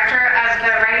the director of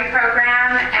the writing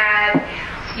program at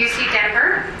UC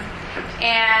Denver.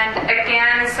 And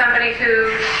again, somebody who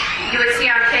you would see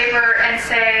on paper and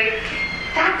say,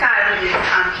 that guy wouldn't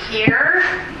come here,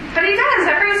 but he does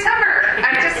every summer.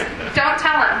 I just don't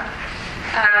tell him.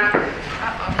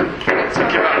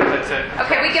 Give up, that's it.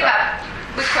 Okay, we give up.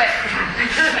 We quit.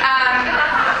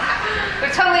 We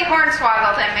totally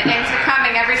hornswoggled him into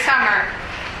coming every summer.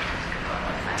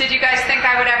 Did you guys think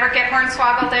I would ever get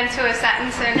hornswoggled into a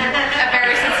sentence in a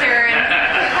very sincere and...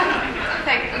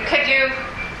 Could you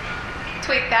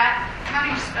tweak that? How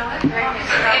do you spell it?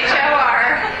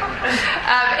 H-O-R.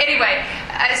 Anyway,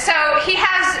 so he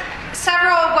has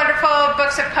several wonderful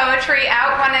books of poetry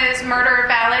out. One is Murder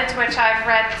Ballads, which I've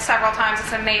read several times.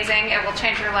 It's amazing. It will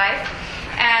change your life.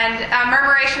 And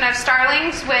Murmuration of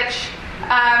Starlings, which,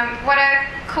 what a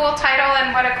cool title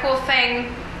and what a cool thing,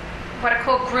 what a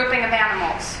cool grouping of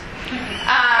animals.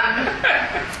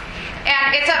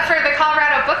 And it's up for the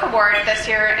Colorado Book Award this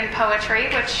year in poetry,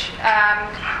 which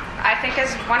I think is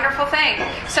a wonderful thing.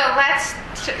 So let's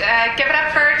give it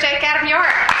up for Jake Adam York.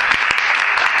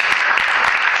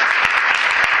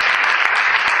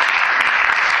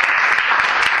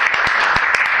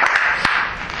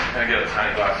 Can I get a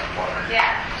tiny glass of water?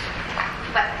 Yeah.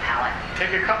 Wet the palate.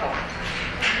 Take a couple.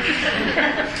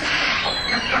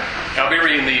 I'll be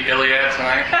reading the Iliad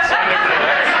tonight. One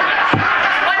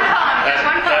poem. Just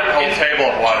one That poem. whole table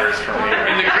of water is for me.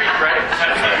 In the Greek, right?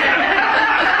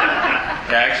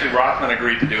 Yeah, actually, Rothman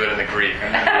agreed to do it in the Greek.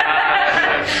 Tag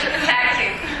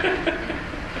team.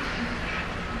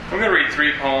 I'm going to read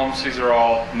 3 poems. These are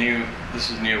all new. This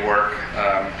is new work.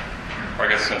 Or I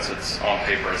guess since it's on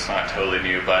paper, it's not totally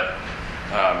new, but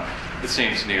it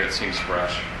seems new. It seems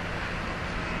fresh.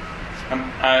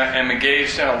 I am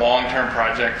engaged in a long-term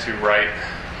project to write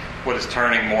what is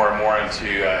turning more and more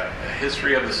into a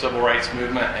history of the civil rights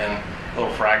movement in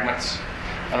little fragments.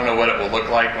 I don't know what it will look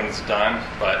like when it's done,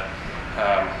 but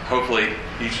hopefully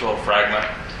each little fragment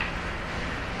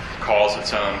calls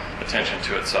its own attention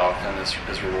to itself and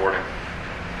is rewarding.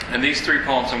 And these 3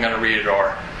 poems I'm going to read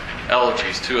are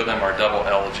elegies. 2 of them are double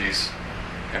elegies,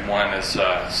 and 1 is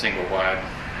single wide.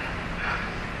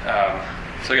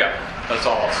 So yeah, that's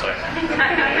all I'll say.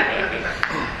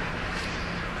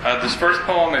 This first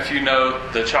poem, if you know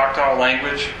the Choctaw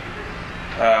language,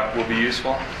 will be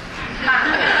useful.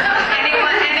 Anyone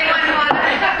want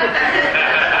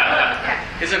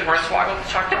Isn't Hornswoggle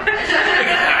Choctaw?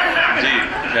 Indeed,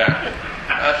 yeah.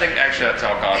 I think actually that's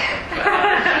Algonquin.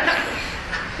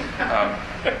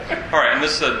 All right, and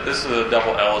this is a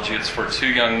double elegy. It's for 2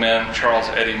 young men, Charles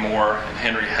Eddie Moore and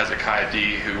Henry Hezekiah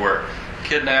Dee, who were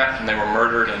kidnapped and they were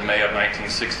murdered in May of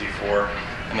 1964.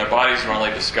 And their bodies were only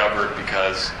discovered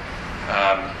because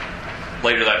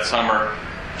later that summer,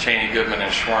 Cheney, Goodman,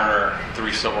 and Schwerner,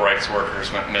 3 civil rights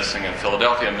workers, went missing in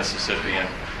Philadelphia, Mississippi. And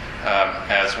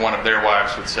as one of their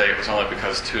wives would say, it was only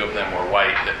because 2 of them were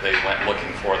white that they went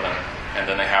looking for them. And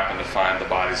then they happened to find the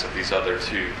bodies of these other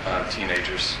 2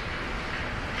 teenagers.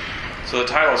 So the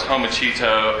title is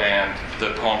Homachito, and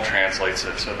the poem translates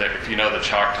it. So that if you know the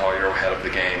Choctaw, you're ahead of the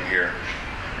game here.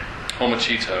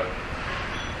 Homachito,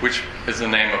 which is the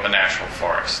name of a national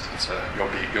forest. So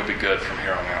you'll be good from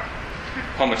here on out.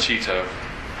 Homachito.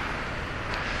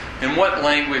 In what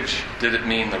language did it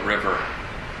mean the river,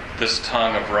 this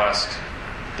tongue of rust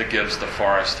that gives the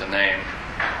forest a name?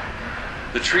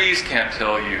 The trees can't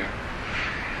tell you,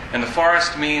 and the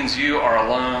forest means you are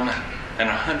alone and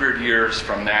 100 years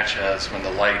from Natchez when the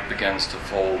light begins to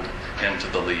fold into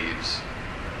the leaves.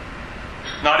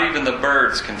 Not even the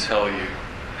birds can tell you.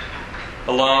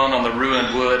 Alone on the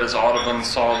ruined wood as Audubon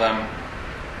saw them,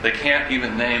 they can't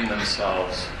even name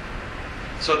themselves.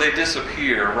 So they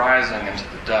disappear, rising into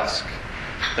the dusk,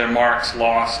 their marks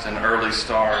lost in early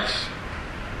stars.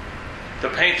 The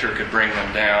painter could bring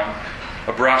them down,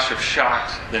 a brush of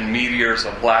shot, then meteors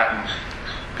of Latin,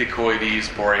 Picoides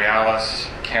borealis,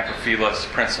 Campophyllus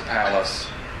principalis,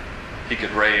 he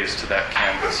could raise to that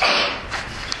canvas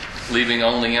heaven, leaving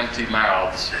only empty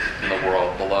mouths in the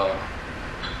world below.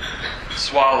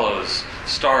 Swallows,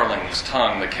 starlings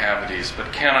tongue the cavities,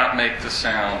 but cannot make the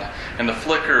sound, and the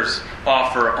flickers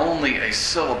offer only a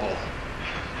syllable.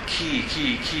 Key,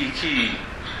 key, key, key.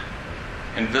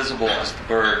 Invisible as the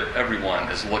bird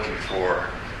everyone is looking for.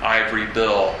 Ivory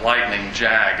bill, lightning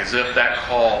jag, as if that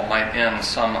call might end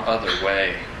some other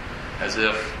way. As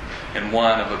if, in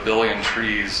one of a billion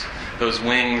trees, those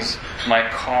wings might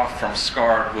cough from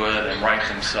scarred wood and write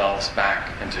themselves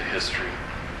back into history.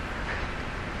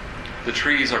 The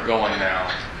trees are going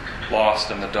now,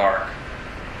 lost in the dark.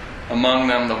 Among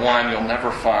them, the one you'll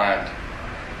never find,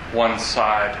 one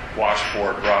side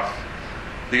washboard rough,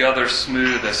 the other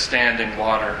smooth as standing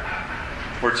water,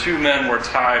 where 2 men were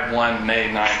tied one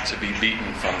May night to be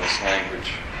beaten from this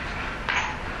language.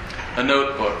 A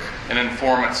notebook, an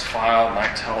informant's file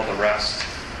might tell the rest.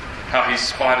 How he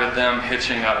spotted them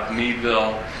hitching out of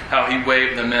Meadville, how he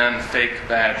waved them in, fake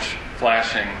badge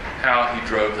flashing, how he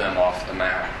drove them off the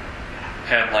map.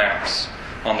 Headlamps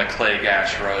on the clay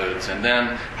gash roads, and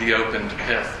then the opened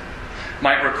pith.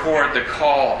 Might record the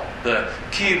call, the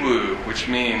kiwu, which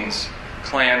means,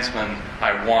 Klansman,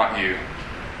 I want you,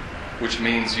 which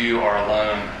means you are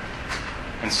alone.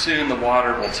 And soon the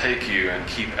water will take you and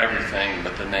keep everything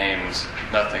but the names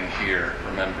nothing here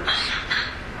remembers.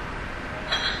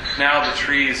 Now the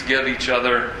trees give each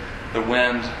other the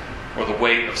wind or the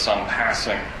weight of some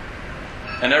passing,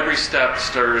 and every step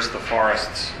stirs the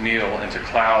forest's meal into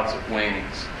clouds of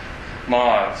wings.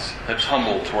 Moths that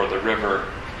tumble toward the river,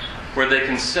 where they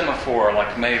can semaphore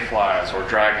like mayflies or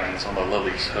dragons on the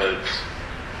lilies' hoods,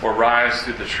 or rise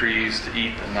through the trees to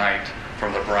eat the night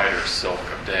from the brighter silk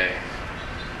of day.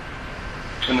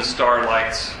 When the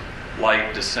starlight's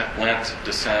light lent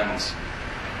descends,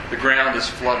 the ground is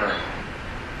fluttering.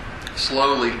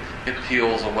 Slowly it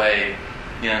peels away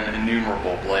in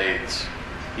innumerable blades.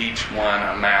 each one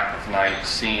a map of night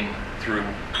seen through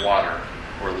water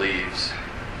or leaves,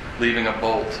 leaving a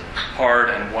bolt, hard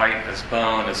and white as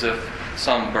bone, as if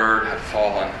some bird had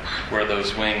fallen where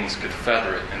those wings could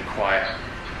feather it in quiet.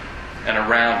 And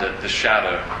around it the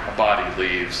shadow a body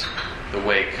leaves, the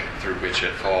wake through which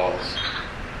it falls.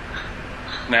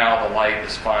 Now the light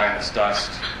is fine as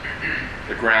dust,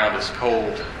 the ground is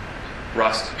cold,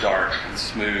 rust dark and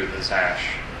smooth as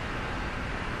ash.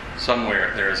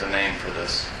 Somewhere there is a name for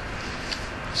this.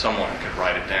 Someone could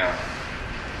write it down.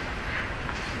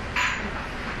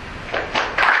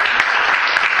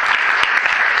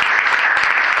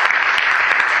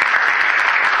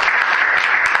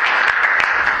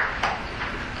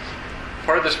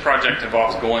 Part of this project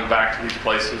involves going back to these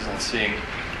places and seeing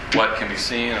what can be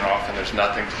seen, and often there's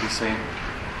nothing to be seen.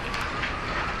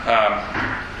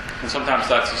 And sometimes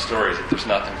that's the story, that there's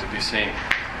nothing to be seen.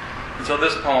 And so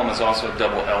this poem is also a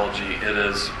double elegy. It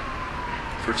is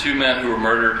for two men who were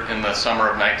murdered in the summer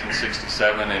of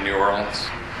 1967 in New Orleans,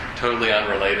 totally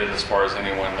unrelated as far as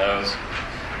anyone knows.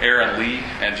 Aaron Lee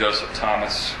and Joseph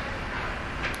Thomas.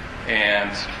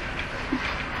 And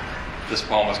this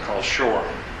poem is called Shore.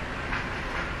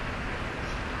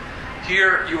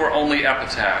 Here you are only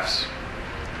epitaphs,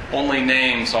 only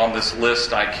names on this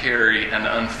list I carry and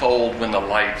unfold when the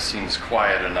light seems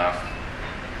quiet enough.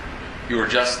 You are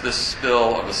just this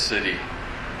spill of a city,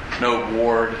 no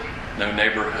ward, no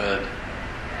neighborhood,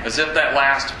 as if that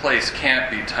last place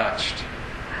can't be touched,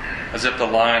 as if the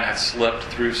line had slipped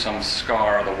through some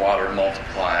scar the water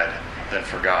multiplied, then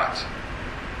forgot.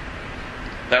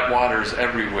 That water's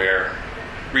everywhere,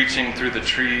 reaching through the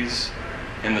trees,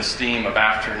 in the steam of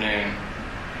afternoon,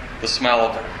 the smell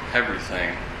of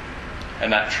everything,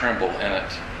 and that tremble in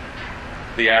it,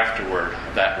 the afterword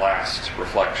of that last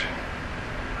reflection.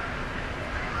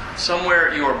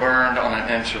 Somewhere you are burned on an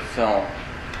inch of film,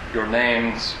 your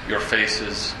names, your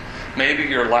faces, maybe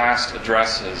your last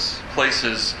addresses,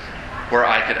 places where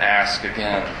I could ask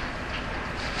again.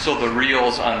 So the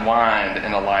reels unwind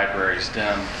in a library's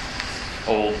dim.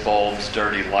 Old bulbs,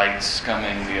 dirty lights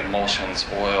scumming the emulsion's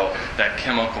oil, that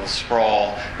chemical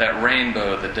sprawl, that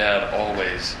rainbow the dead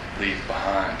always leave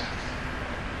behind.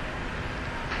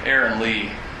 Aaron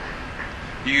Lee,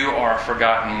 you are a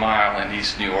forgotten mile in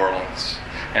East New Orleans,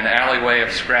 an alleyway of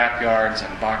scrapyards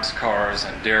and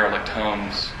boxcars and derelict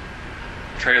homes,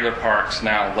 trailer parks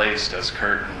now laced as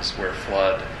curtains where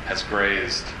flood has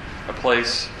grazed, a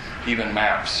place even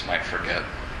maps might forget.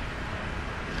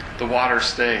 The water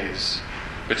stays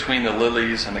between the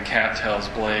lilies and the cattail's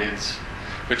blades,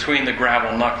 between the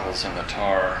gravel knuckles and the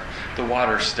tar. The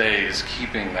water stays,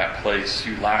 keeping that place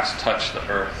you last touched the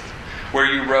earth, where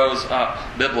you rose up,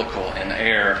 biblical in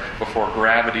air, before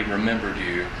gravity remembered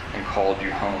you and called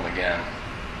you home again.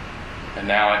 And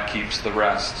now it keeps the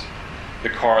rest. The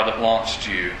car that launched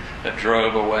you, that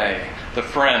drove away, the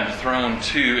friend thrown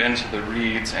to into the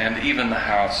reeds, and even the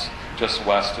house just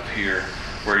west of here,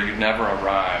 where you never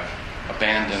arrive,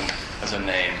 abandoned as a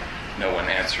name no one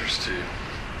answers to.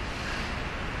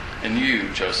 And you,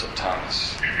 Joseph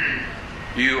Thomas,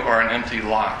 you are an empty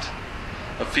lot,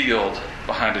 a field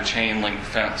behind a chain-link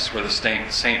fence where the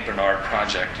St. Bernard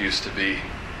Project used to be,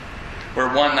 where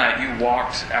one night you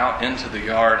walked out into the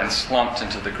yard and slumped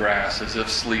into the grass as if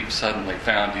sleep suddenly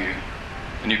found you,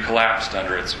 and you collapsed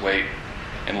under its weight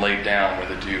and laid down where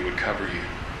the dew would cover you.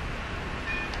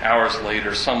 Hours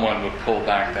later, someone would pull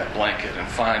back that blanket and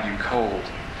find you cold,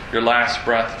 your last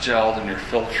breath gelled in your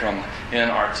philtrum,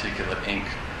 inarticulate ink,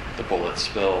 the bullet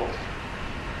spilled.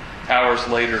 Hours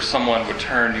later, someone would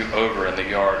turn you over in the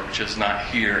yard, which is not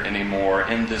here anymore,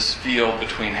 in this field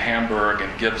between Hamburg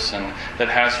and Gibson that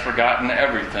has forgotten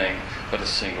everything but a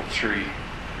single tree.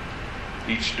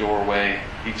 Each doorway,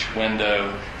 each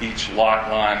window, each lot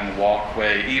line and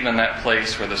walkway, even that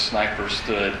place where the sniper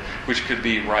stood, which could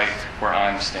be right where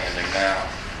I'm standing now.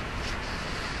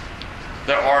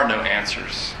 There are no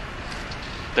answers.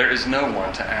 There is no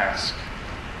one to ask.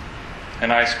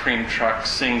 An ice cream truck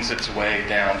sings its way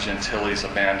down Gentili's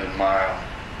abandoned mile,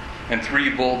 and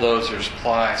 3 bulldozers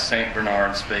ply St.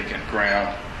 Bernard's vacant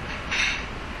ground.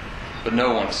 But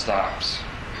no one stops.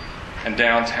 And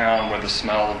downtown, where the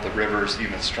smell of the river is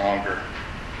even stronger,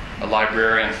 a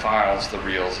librarian files the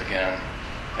reels again,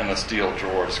 and the steel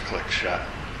drawers click shut.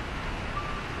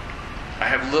 I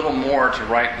have little more to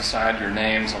write beside your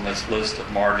names on this list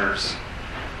of martyrs,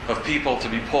 of people to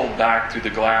be pulled back through the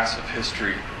glass of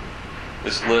history,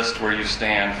 this list where you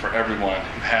stand for everyone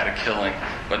who had a killing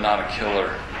but not a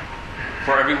killer,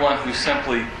 for everyone who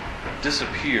simply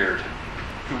disappeared,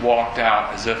 who walked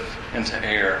out as if into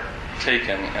air,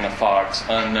 taken in a fog's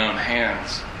unknown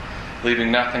hands,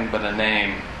 leaving nothing but a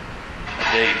name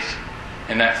date,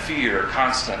 and that fear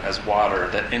constant as water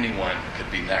that anyone could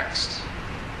be next.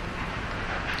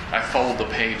 I fold the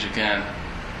page again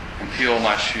and peel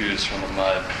my shoes from the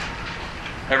mud.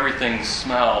 Everything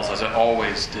smells as it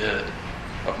always did,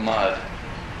 of mud,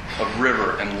 of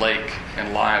river and lake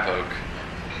and live oak.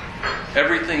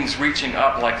 Everything's reaching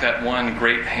up like that one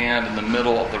great hand in the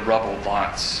middle of the rubbled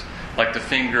lots, like the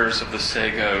fingers of the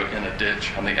sago in a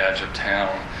ditch on the edge of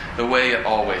town, the way it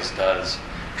always does,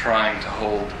 trying to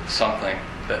hold something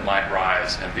that might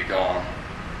rise and be gone.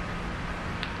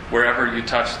 Wherever you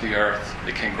touch the earth,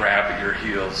 it can grab at your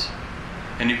heels,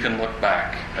 and you can look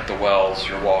back at the wells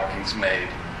your walking's made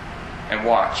and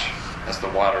watch as the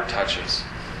water touches,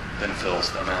 then fills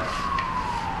them in.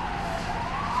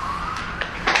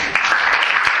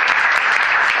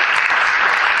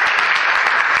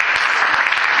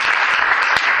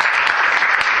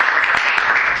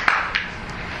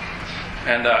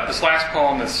 And this last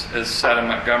poem is set in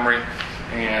Montgomery,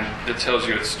 and it tells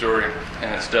you its story,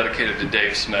 and it's dedicated to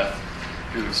Dave Smith,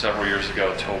 who several years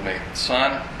ago told me,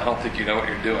 "Son, I don't think you know what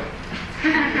you're doing."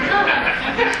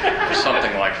 Or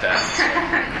something like that.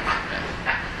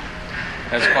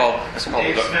 And it's called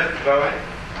Dave Smith, poet?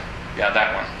 Yeah,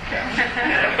 that one. Yeah.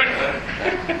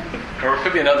 Or it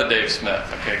could be another Dave Smith.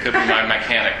 Okay, it could be my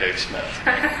mechanic Dave Smith.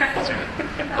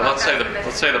 But let's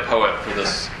say the poet for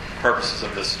this purposes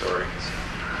of this story.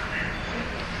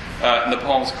 And the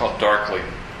poem's called Darkly.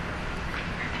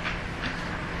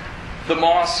 The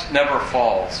moss never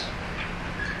falls.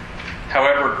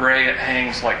 However gray it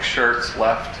hangs like shirts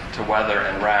left to weather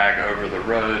and rag over the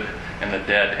road and the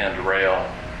dead end rail,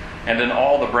 and in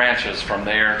all the branches from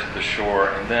there to the shore,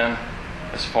 and then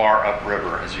as far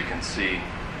upriver as you can see.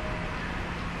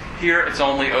 Here it's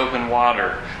only open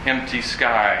water, empty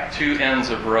sky, two ends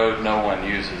of road no one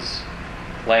uses.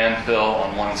 Landfill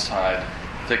on one side,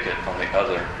 thicket on the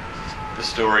other. The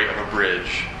story of a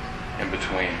bridge in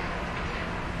between.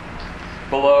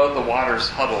 Below, the water's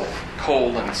huddled,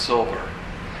 cold and silver.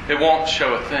 It won't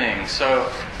show a thing,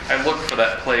 so I looked for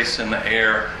that place in the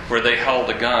air where they held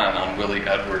a gun on Willie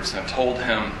Edwards and told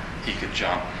him he could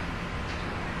jump.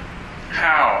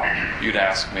 How, you'd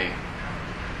ask me.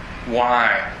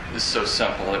 Why is so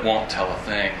simple, it won't tell a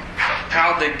thing.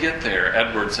 How'd they get there,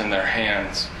 Edwards in their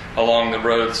hands, along the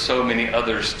road so many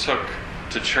others took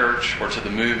to church or to the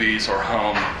movies or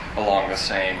home along the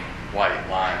same white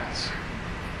lines?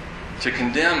 To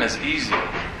condemn is easy,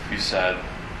 you said.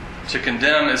 To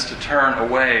condemn is to turn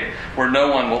away where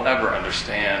no one will ever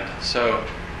understand. So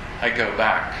I go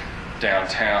back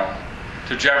downtown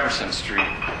to Jefferson Street,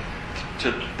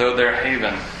 to though their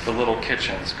haven, the little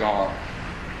kitchen's gone.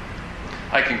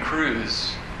 I can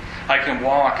cruise. I can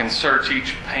walk and search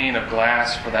each pane of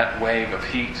glass for that wave of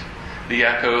heat, the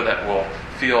echo that will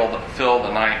fill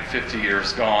the night 50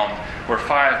 years gone, where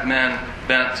 5 men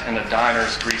bent in a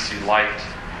diner's greasy light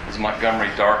as Montgomery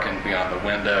darkened beyond the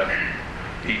window,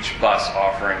 each bus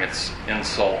offering its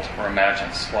insult or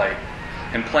imagined slight,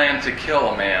 and planned to kill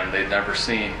a man they'd never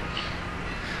seen.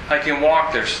 I can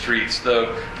walk their streets,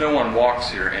 though no one walks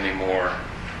here anymore,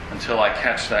 until I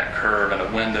catch that curve in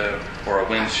a window or a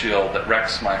windshield that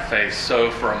wrecks my face, so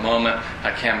for a moment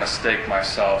I can mistake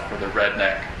myself for the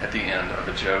redneck at the end of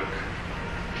a joke.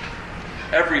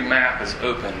 Every map is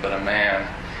open but a man,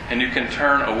 and you can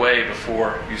turn away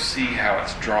before you see how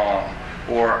it's drawn,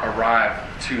 or arrive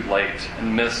too late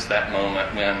and miss that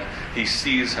moment when he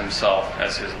sees himself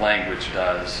as his language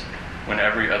does, when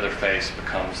every other face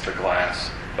becomes the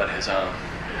glass but his own.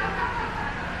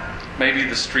 Maybe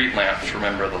the street lamps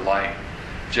remember the light,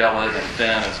 gelid and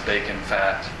thin as bacon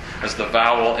fat, as the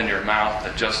vowel in your mouth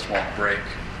that just won't break.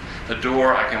 The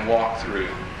door I can walk through,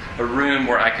 a room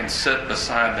where I can sit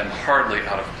beside them hardly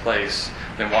out of place,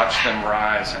 then watch them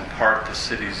rise and part the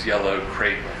city's yellow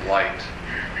crepe of light.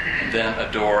 And then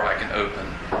a door I can open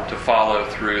to follow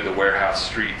through the warehouse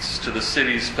streets to the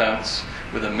city's fence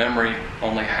with a memory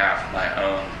only half my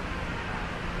own.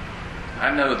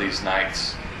 I know these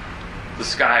nights. The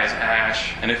sky is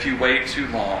ash, and if you wait too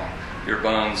long, your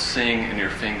bones sing in your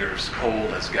fingers,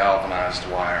 cold as galvanized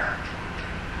wire.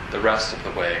 The rest of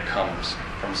the way comes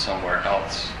from somewhere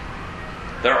else.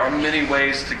 There are many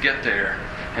ways to get there,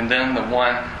 and then the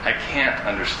one I can't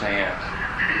understand.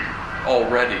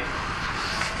 Already,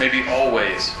 maybe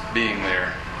always being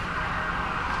there.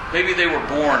 Maybe they were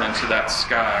born into that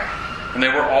sky, and they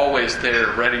were always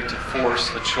there, ready to force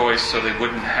a choice so they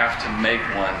wouldn't have to make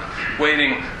one,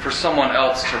 waiting for someone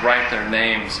else to write their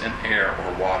names in air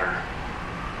or water.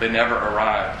 They never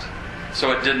arrived,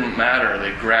 so it didn't matter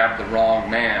they grabbed the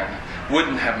wrong man.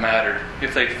 Wouldn't have mattered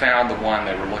if they'd found the one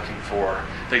they were looking for.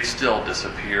 They'd still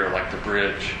disappear like the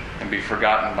bridge, and be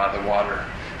forgotten by the water.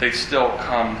 They'd still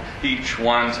come, each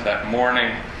one, to that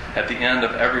morning at the end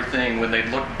of everything when they'd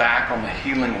look back on the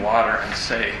healing water and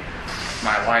say,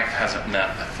 my life hasn't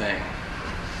meant a thing.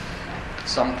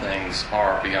 Some things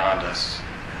are beyond us.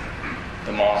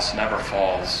 The moss never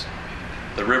falls.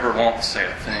 The river won't say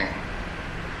a thing.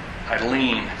 I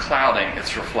lean, clouding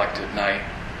its reflected night.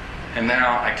 And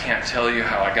now I can't tell you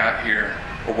how I got here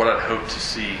or what I'd hoped to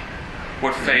see.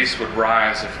 What face would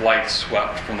rise if light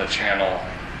swept from the channel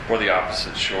or the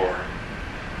opposite shore.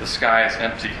 The sky is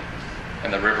empty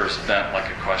and the river's bent like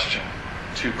a question,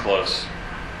 too close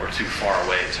or too far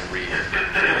away to read.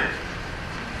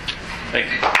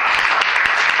 Thank you.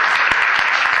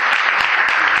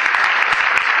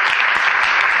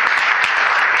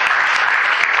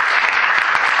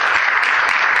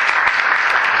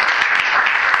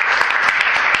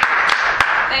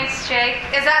 Thanks, Jake.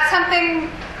 Is that something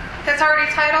that's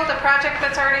already titled, a project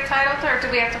that's already titled, or do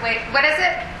we have to wait? What is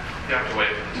it? You have to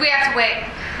wait. We have to wait.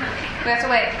 We have to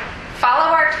wait.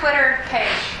 Follow our Twitter page,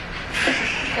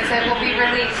 because it will be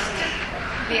released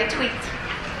via tweet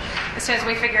as soon as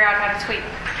we figure out how to tweet,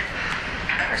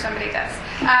 or somebody does.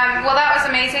 Well, that was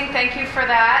amazing. Thank you for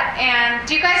that. And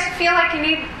do you guys feel like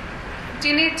do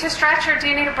you need to stretch, or do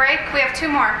you need a break? We have 2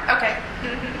 more. Okay.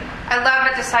 I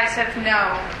love a decisive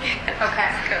no.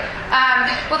 Okay.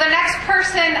 Well, the next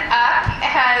person up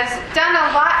has done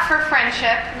a lot for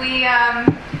friendship. We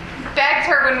begged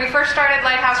her when we first started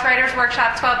Lighthouse Writers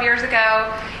Workshop 12 years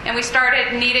ago, and we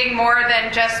started needing more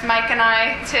than just Mike and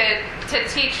I to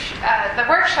teach the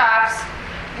workshops.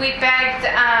 We begged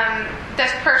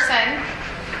this person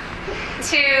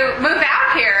to move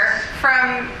out here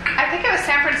from, I think it was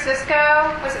San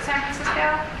Francisco. Was it San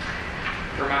Francisco?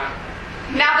 Vermont.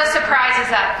 Now the surprise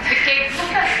is up. The gig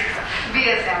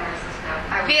Via San Francisco.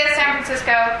 via San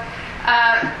Francisco,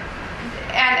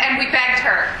 and we begged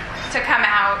her to come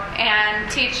out and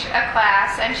teach a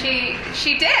class, and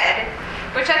she did,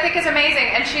 which I think is amazing.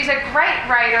 And she's a great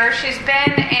writer. She's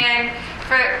been in,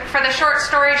 for the short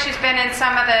story, she's been in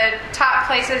some of the top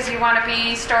places you want to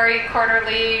be, Story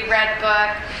Quarterly, Red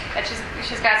Book, and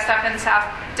she's got stuff in South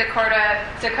Dakota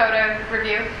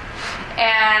Review,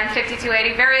 and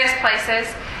 5280, various places.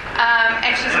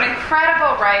 And she's an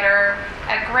incredible writer,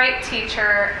 a great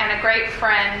teacher, and a great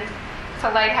friend to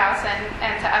Lighthouse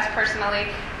and to us personally.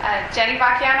 Jenny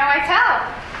Bacchiano-Eitel.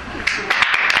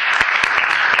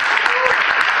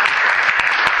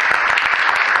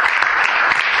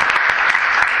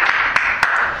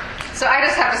 So I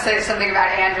just have to say something about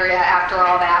Andrea after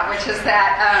all that, which is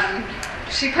that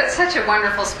she put such a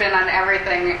wonderful spin on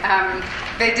everything.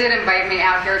 They did invite me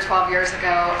out here 12 years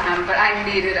ago, but I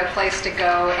needed a place to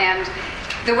go. And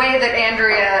the way that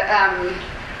Andrea,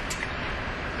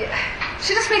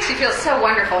 she just makes you feel so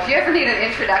wonderful. If you ever need an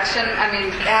introduction, I mean,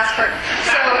 ask her.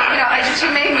 So, she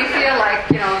made me feel like,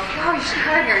 oh, you should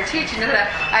come here and teach. That.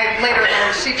 I later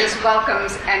learned she just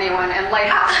welcomes anyone, and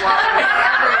Lighthouse welcomes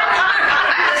everyone.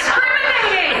 I'm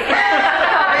discriminating!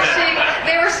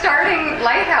 They were starting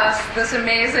Lighthouse, this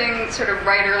amazing sort of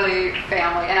writerly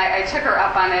family, and I took her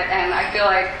up on it, and I feel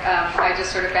like I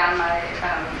just sort of found my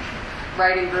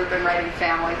writing group and writing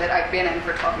family that I've been in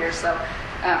for 12 years, so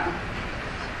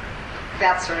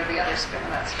that's sort of the other spin of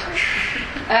that story.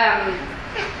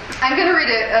 I'm going to read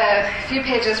a few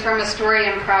pages from a story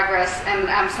in progress, and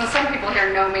since some people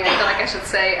here know me, I feel like I should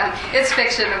say it's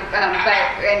fiction,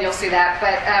 and you'll see that,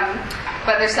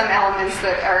 but there's some elements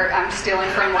that I'm stealing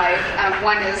from life.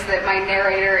 One is that my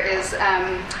narrator is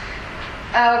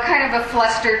kind of a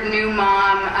flustered new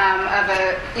mom of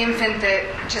an infant that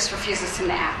just refuses to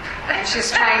nap, and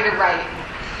she's trying to write.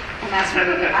 And that's what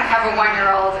I have a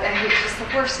 1-year-old, and he's just the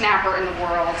worst napper in the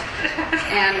world.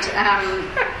 And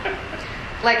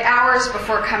like hours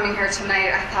before coming here tonight,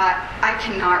 I thought, I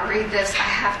cannot read this. I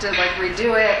have to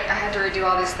redo it. I had to redo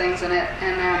all these things in it,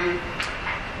 and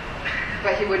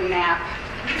but he wouldn't nap.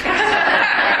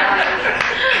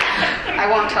 I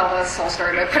won't tell this whole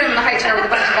story, but I put him in the high chair with a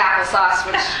bunch of applesauce,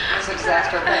 which was a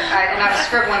disaster. But I was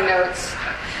scribbling notes,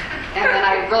 and then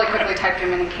I really quickly typed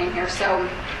him in and came here. So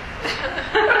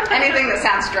anything that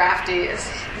sounds drafty is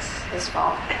his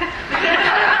fault.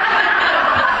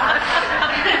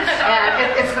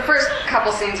 And it's the first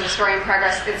couple scenes of Story in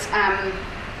Progress. It's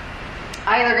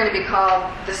either going to be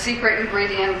called The Secret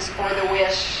Ingredient or The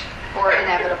Wish or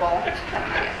Inevitable.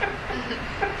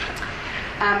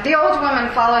 The old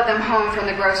woman followed them home from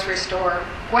the grocery store.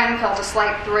 Gwen felt a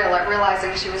slight thrill at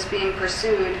realizing she was being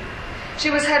pursued. She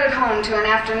was headed home to an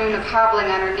afternoon of hobbling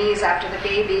on her knees after the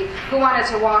baby, who wanted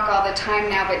to walk all the time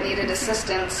now but needed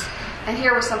assistance. And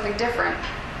here was something different.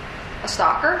 A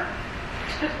stalker?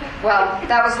 Well,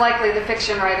 that was likely the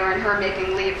fiction writer and her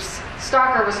making leaps.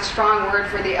 Stalker was a strong word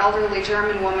for the elderly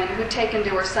German woman who'd taken to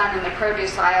her son in the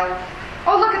produce aisle.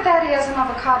 "Oh, look at that, he has an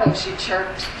avocado," she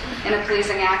chirped in a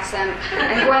pleasing accent,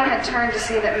 and Gwen had turned to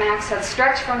see that Max had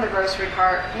stretched from the grocery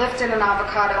cart, lifted an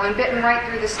avocado, and bitten right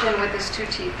through the skin with his 2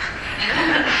 teeth.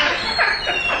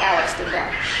 Alex did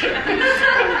that.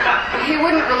 He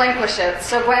wouldn't relinquish it,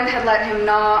 so Gwen had let him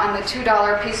gnaw on the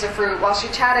 $2 piece of fruit while she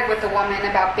chatted with the woman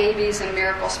about babies and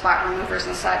miracle spot removers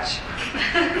and such.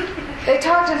 They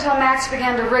talked until Max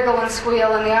began to wriggle and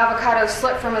squeal, and the avocado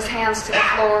slipped from his hands to the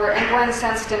floor, and Gwen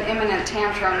sensed an imminent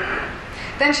tantrum.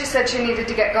 Then she said she needed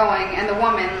to get going, and the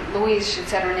woman, Louise she'd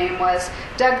said her name was,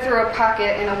 dug through a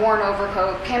pocket in a worn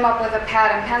overcoat, came up with a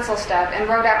pad and pencil stub, and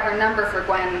wrote out her number for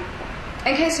Gwen.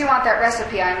 "In case you want that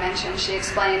recipe I mentioned," she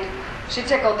explained. She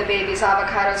tickled the baby's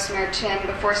avocado-smeared chin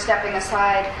before stepping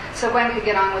aside so Gwen could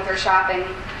get on with her shopping.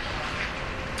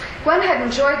 Gwen had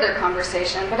enjoyed their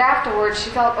conversation, but afterwards she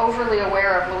felt overly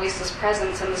aware of Louise's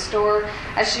presence in the store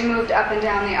as she moved up and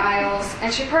down the aisles,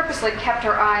 and she purposely kept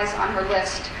her eyes on her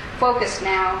list, focused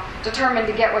now, determined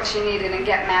to get what she needed and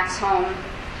get Max home.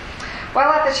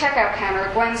 While at the checkout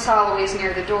counter, Gwen saw Louise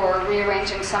near the door,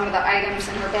 rearranging some of the items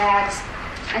in her bags,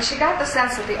 and she got the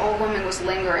sense that the old woman was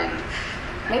lingering.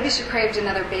 Maybe she craved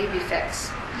another baby fix.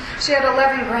 She had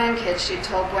 11 grandkids, she'd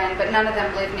told Gwen, but none of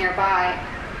them lived nearby.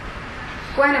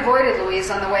 Gwen avoided Louise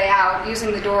on the way out,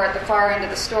 using the door at the far end of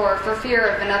the store for fear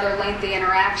of another lengthy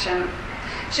interaction.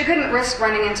 She couldn't risk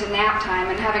running into nap time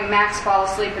and having Max fall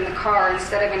asleep in the car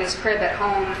instead of in his crib at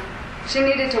home. She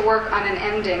needed to work on an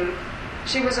ending.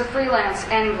 She was a freelance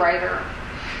end writer.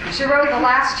 She wrote the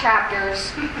last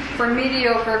chapters for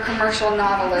mediocre commercial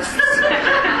novelists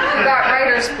who got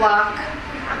writer's block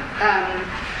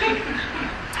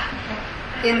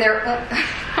in their...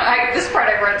 this part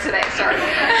I wrote today, sorry.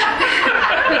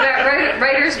 Who got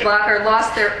writer's block or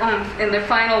lost their oomph in the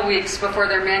final weeks before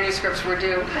their manuscripts were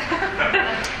due.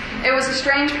 It was a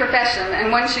strange profession,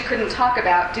 and one she couldn't talk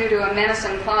about due to a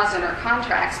menacing clause in her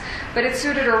contracts, but it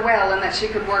suited her well in that she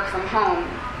could work from home.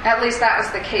 At least that was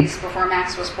the case before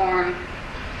Max was born.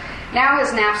 Now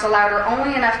his naps allowed her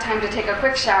only enough time to take a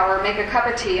quick shower, make a cup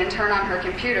of tea, and turn on her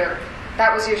computer.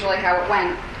 That was usually how it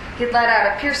went. He'd let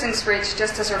out a piercing screech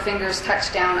just as her fingers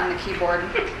touched down on the keyboard.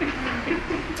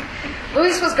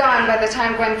 Louise was gone by the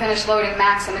time Gwen finished loading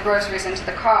Max and the groceries into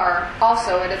the car.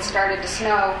 Also, it had started to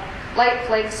snow. Light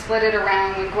flakes flitted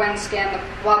around when Gwen scanned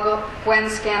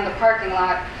the parking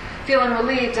lot, feeling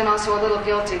relieved and also a little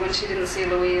guilty when she didn't see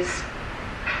Louise.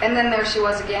 And then there she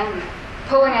was again,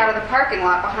 pulling out of the parking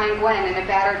lot behind Gwen in a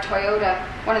battered Toyota,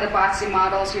 one of the boxy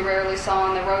models you rarely saw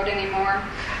on the road anymore.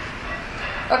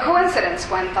 A coincidence,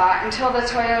 Gwen thought, until the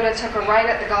Toyota took a right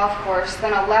at the golf course,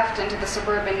 then a left into the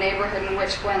suburban neighborhood in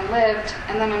which Gwen lived,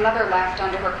 and then another left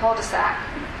onto her cul-de-sac.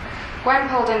 Gwen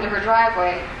pulled into her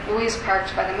driveway. Louise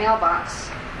parked by the mailbox.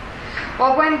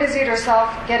 While Gwen busied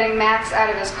herself getting Max out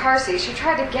of his car seat, she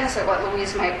tried to guess at what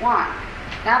Louise might want.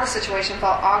 Now the situation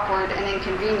felt awkward and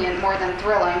inconvenient more than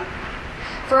thrilling.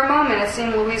 For a moment, it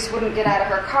seemed Louise wouldn't get out of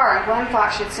her car, and Gwen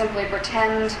thought she'd simply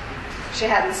pretend she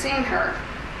hadn't seen her.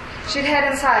 She'd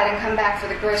head inside and come back for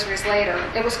the groceries later.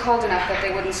 It was cold enough that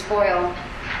they wouldn't spoil.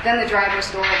 Then the driver's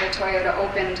door of the Toyota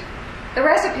opened. "The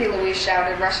recipe," Louise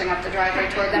shouted, rushing up the driveway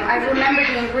toward them. "I've remembered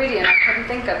the ingredient I couldn't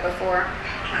think of before."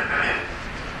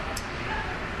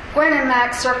 Gwen and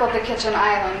Max circled the kitchen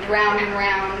island, round and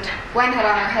round. Gwen had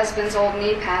on her husband's old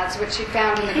knee pads, which she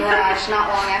found in the garage not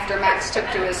long after Max took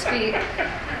to his feet,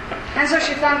 and so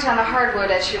she thumped on the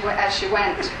hardwood as she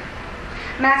went.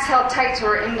 Max held tight to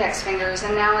her index fingers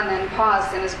and now and then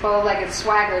paused in his bow-legged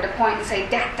swagger to point and say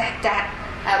 "dat, dat, dat"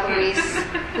 at Louise,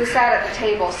 who sat at the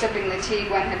table sipping the tea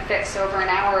Gwen had fixed over an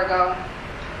hour ago.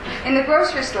 In the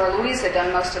grocery store, Louise had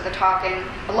done most of the talking,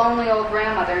 a lonely old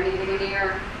grandmother needing an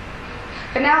ear.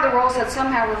 But now the roles had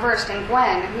somehow reversed, and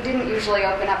Gwen, who didn't usually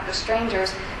open up to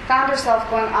strangers, found herself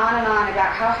going on and on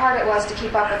about how hard it was to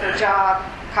keep up with her job,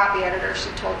 copy editor, she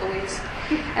told Louise,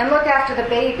 and look after the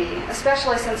baby,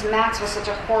 especially since Max was such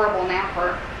a horrible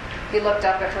napper. He looked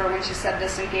up at her when she said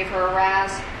this and gave her a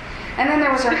razz. And then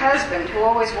there was her husband, who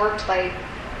always worked late.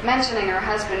 Mentioning her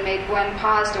husband made Gwen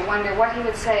pause to wonder what he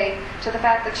would say to the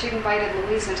fact that she'd invited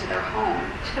Louise into their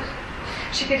home.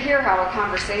 She could hear how a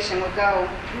conversation would go.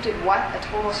 "You did what? A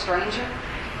total stranger?"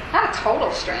 "Not a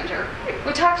total stranger.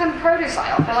 We talked in the produce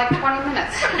aisle for like 20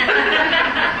 minutes.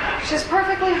 She's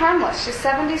perfectly harmless. She's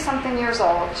 70-something years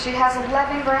old. She has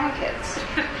 11 grandkids.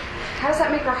 How does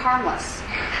that make her harmless?"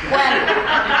 "Gwen,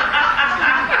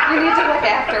 you need to look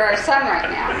after our son right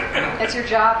now. It's your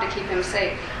job to keep him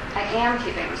safe." I am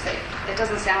keeping him safe. It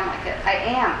doesn't sound like it. I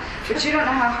am. But you don't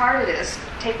know how hard it is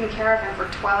taking care of him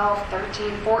for 12,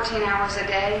 13, 14 hours a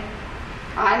day.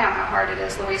 I know how hard it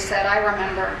is, Louise said. I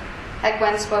remember. Had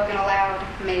Gwen spoken aloud?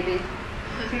 Maybe.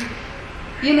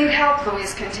 You need help,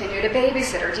 Louise continued. A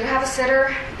babysitter. Do you have a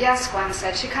sitter? Yes, Gwen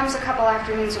said. She comes a couple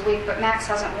afternoons a week, but Max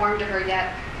hasn't warmed to her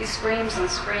yet. He screams and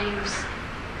screams.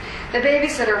 The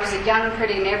babysitter was a young,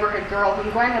 pretty neighborhood girl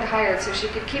whom Gwen had hired so she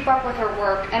could keep up with her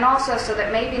work, and also so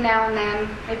that maybe now and then,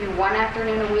 maybe one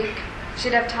afternoon a week,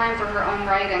 she'd have time for her own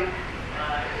writing.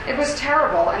 It was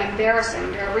terrible and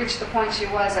embarrassing to have reached the point she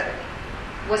was at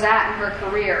in her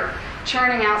career,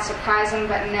 churning out surprising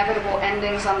but inevitable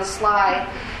endings on the sly,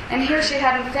 and here she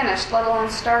hadn't finished, let alone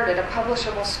started, a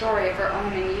publishable story of her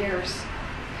own in years.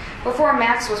 Before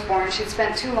Max was born, she'd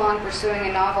spent too long pursuing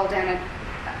a novel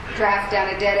draft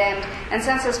down a dead end, and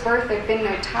since his birth there'd been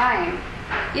no time.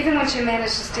 Even when she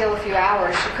managed to steal a few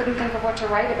hours, she couldn't think of what to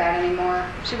write about anymore.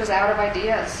 She was out of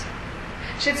ideas.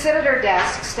 She'd sit at her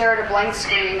desk, stare at a blank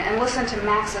screen, and listen to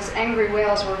Max's angry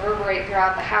wails reverberate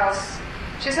throughout the house.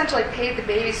 She essentially paid the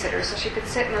babysitter so she could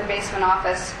sit in her basement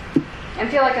office and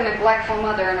feel like a neglectful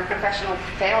mother and a professional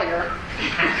failure.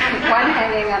 One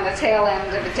hanging on the tail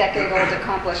end of a decade-old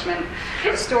accomplishment,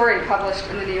 a story published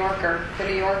in The New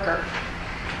Yorker.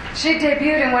 She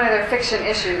debuted in one of their fiction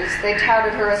issues. They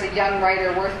touted her as a young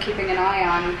writer worth keeping an eye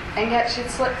on, and yet she'd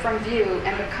slipped from view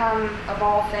and become, of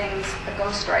all things, a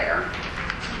ghostwriter.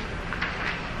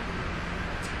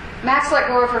 Max let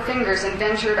go of her fingers and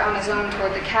ventured on his own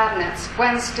toward the cabinets.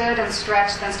 Gwen stood and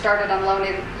stretched, then started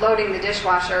unloading the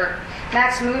dishwasher.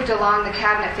 Max moved along the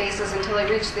cabinet faces until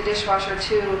he reached the dishwasher,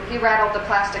 too. He rattled the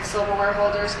plastic silverware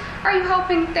holders. "Are you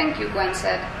helping?" "Thank you," Gwen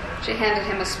said. She handed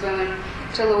him a spoon.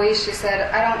 To Louise, she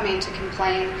said, "I don't mean to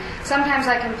complain. Sometimes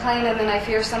I complain and then I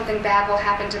fear something bad will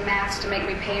happen to Max to make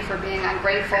me pay for being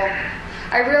ungrateful.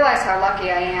 I realize how lucky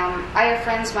I am. I have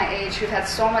friends my age who've had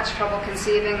so much trouble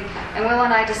conceiving, and Will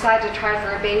and I decide to try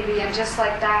for a baby, and just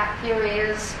like that, here he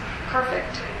is.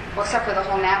 Perfect. Well, except for the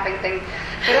whole napping thing.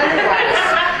 But otherwise,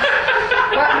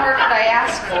 what more could I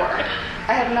ask for?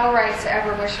 I have no right to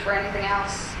ever wish for anything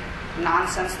else."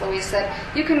 "Nonsense," Louise said.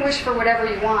 "You can wish for whatever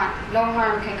you want. No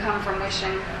harm can come from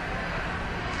wishing."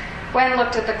 Gwen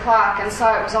looked at the clock and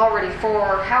saw it was already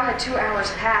 4. How had 2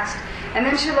 hours passed? And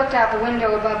then she looked out the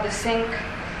window above the sink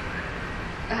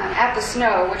at the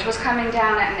snow, which was coming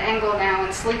down at an angle now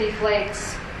in sleety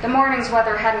flakes. The morning's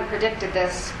weather hadn't predicted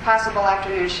this. Possible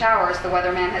afternoon showers, the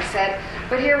weatherman had said,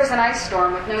 but here was an ice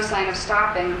storm with no sign of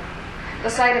stopping. The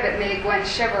sight of it made Gwen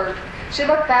shiver. She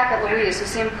looked back at Louise, who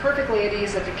seemed perfectly at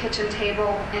ease at the kitchen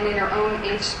table and in her own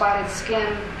age-spotted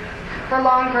skin. Her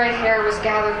long gray hair was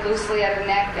gathered loosely at her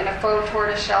neck in a faux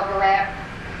tortoiseshell barrette.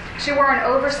 She wore an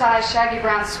oversized shaggy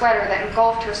brown sweater that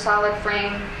engulfed her solid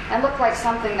frame and looked like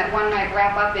something that one might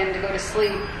wrap up in to go to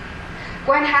sleep.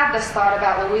 Gwen had this thought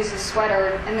about Louise's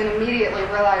sweater and then immediately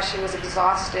realized she was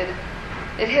exhausted.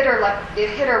 It hit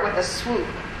her with a swoop,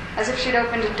 as if she'd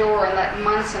opened a door and let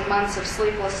months and months of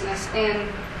sleeplessness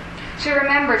in. She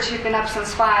remembered she'd been up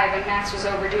since 5 and Max was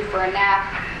overdue for a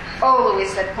nap. "Oh,"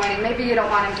 Louise said, pointing, "maybe you don't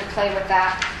want him to play with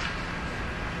that."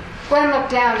 Gwen looked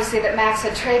down to see that Max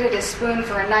had traded his spoon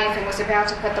for a knife and was about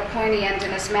to put the pointy end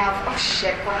in his mouth. "Oh,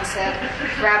 shit," Gwen said,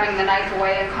 grabbing the knife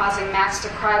away and causing Max to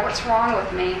cry. "What's wrong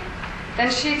with me?"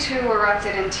 Then she, too,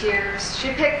 erupted in tears. She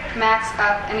picked Max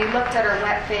up, and he looked at her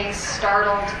wet face,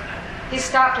 startled. He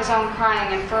stopped his own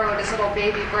crying and furrowed his little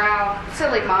baby brow.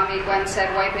 "Silly Mommy," Gwen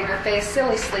said, wiping her face.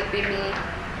 "Silly, sleepy me."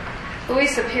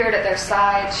 Louise appeared at their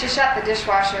side. She shut the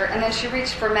dishwasher, and then she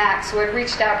reached for Max, who had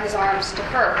reached out his arms to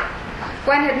her.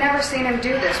 Gwen had never seen him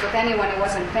do this with anyone who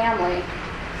wasn't family.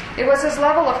 It was his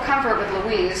level of comfort with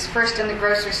Louise, first in the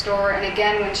grocery store and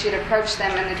again when she'd approached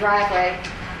them in the driveway,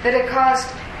 that had caused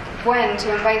Gwen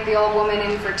to invite the old woman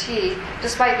in for tea,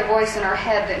 despite the voice in her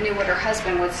head that knew what her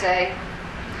husband would say.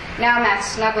 Now Max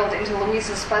snuggled into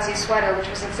Louise's fuzzy sweater, which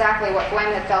was exactly what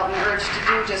Gwen had felt an urge to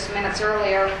do just minutes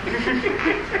earlier.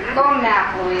 "Go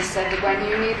nap," Louise said to Gwen.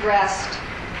 "You need rest."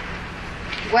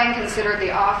 Gwen considered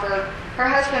the offer. Her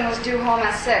husband was due home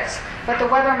at 6, but the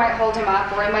weather might hold him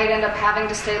up, or he might end up having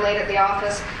to stay late at the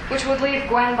office, which would leave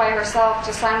Gwen by herself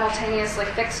to simultaneously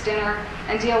fix dinner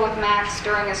and deal with Max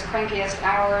during his crankiest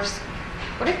hours.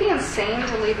 Would it be insane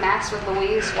to leave Max with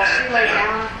Louise while she lay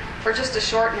down for just a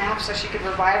short nap so she could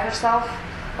revive herself?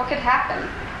 What could happen?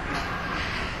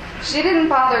 She didn't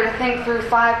bother to think through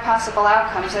 5 possible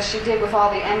outcomes as she did with all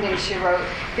the endings she wrote,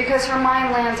 because her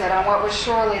mind landed on what was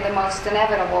surely the most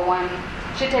inevitable one.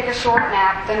 She'd take a short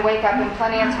nap, then wake up in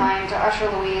plenty of time to usher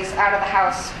Louise out of the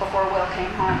house before Will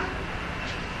came home.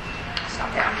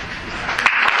 Stop there.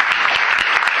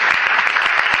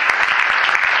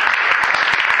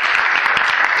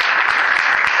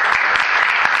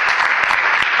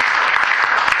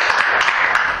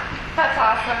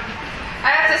 awesome. I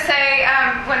have to say,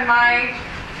 when my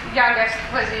youngest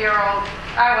was a year old,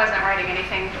 I wasn't writing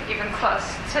anything even close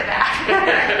to that.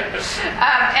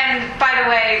 And by the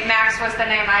way, Max was the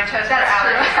name I chose for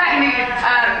Alex.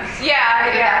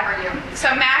 Yeah, for you.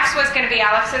 So Max was going to be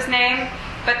Alex's name,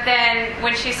 but then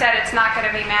when she said it's not going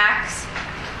to be Max,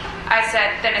 I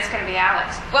said then it's going to be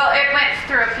Alex. Well, I went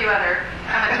through a few other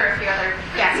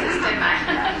guesses, didn't I?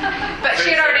 But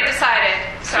she had already decided.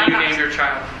 So you named your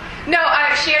child? No,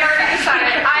 she had already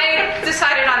decided. I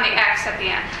decided on the X at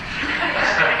the end.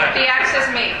 The X is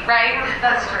me, right?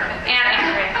 That's true. And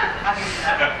Andrea.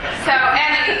 So,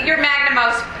 and your magnum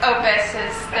opus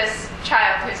is this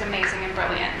child who's amazing and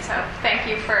brilliant. So thank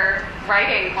you for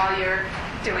writing while you're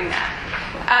doing that.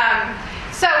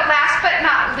 So last but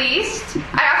not least,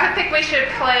 I often think we should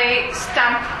play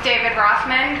Stump David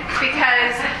Rothman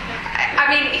because, I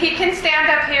mean, he can stand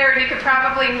up here and you could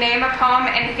probably name a poem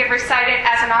and he could recite it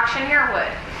as an auctioneer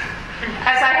would.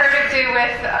 As I heard him do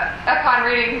with,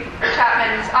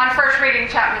 on first reading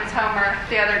Chapman's Homer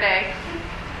the other day,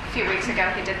 a few weeks ago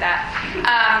he did that,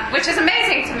 which is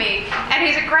amazing to me. And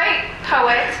he's a great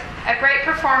poet, a great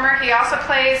performer. He also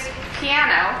plays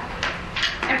piano,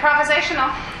 improvisational,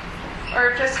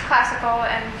 or just classical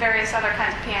and various other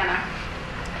kinds of piano.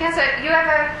 You have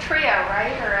a trio,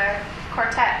 right? Or a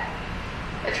quartet?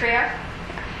 A trio?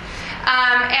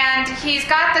 And he's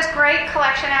got this great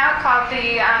collection out called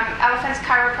the Elephant's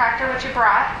Chiropractor, which you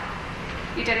brought.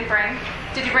 You didn't bring.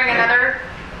 Did you bring another?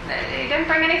 You didn't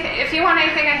bring anything. If you want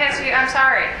anything of his, I'm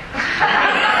sorry.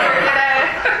 You're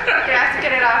gonna have to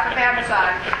get it off of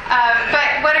Amazon.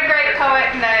 But what a great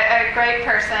poet and a great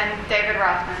person, David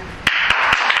Rothman.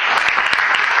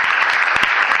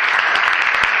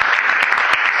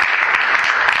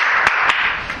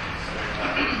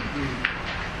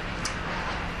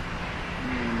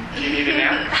 You need a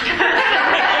nap?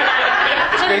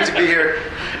 It's great to be here.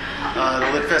 The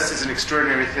Lit Fest is an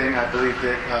extraordinary thing. I believe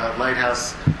that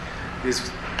Lighthouse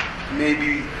is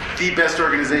maybe the best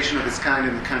organization of its kind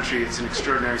in the country. It's an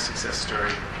extraordinary success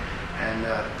story, and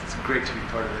it's great to be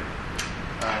part of it.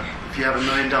 If you have $1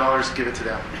 million, give it to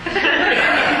them.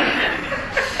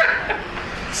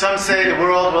 Some say the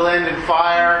world will end in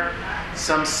fire.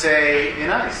 Some say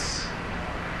in ice.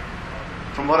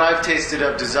 From what I've tasted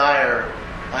of desire,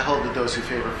 I hold with those who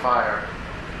favor fire.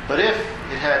 But if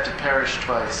it had to perish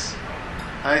twice,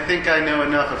 I think I know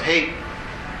enough of hate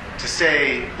to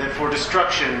say that for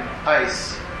destruction,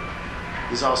 ice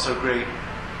is also great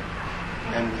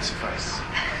and would suffice.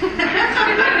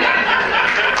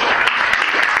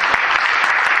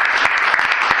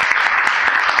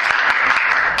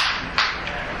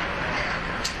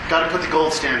 Got to put the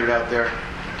gold standard out there.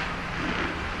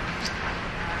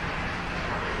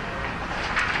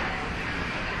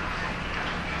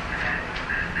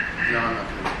 No, I'm not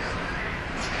going to do that.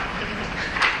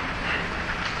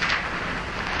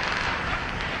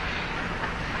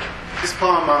 This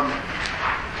poem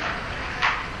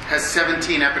has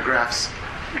 17 epigraphs,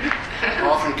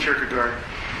 all from Kierkegaard.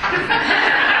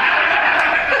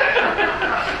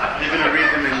 You're going to read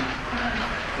them in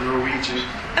Norwegian.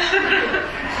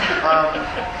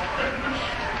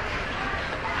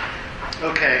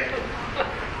 Okay.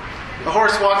 A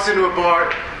horse walks into a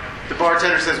bar. The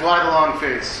bartender says, "Why the long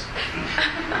face?"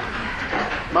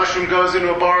 Mushroom goes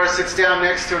into a bar, sits down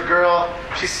next to a girl.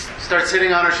 She starts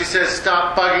hitting on her. She says,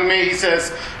 "Stop bugging me." He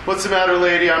says, "What's the matter,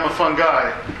 lady? I'm a fun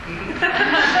guy."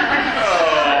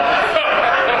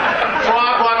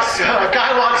 A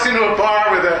guy walks into a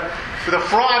bar with a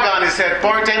frog on his head.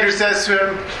 Bartender says to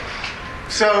him,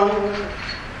 "So,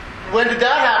 when did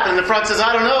that happen?" The frog says,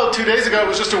 "I don't know. 2 days ago it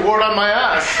was just a wart on my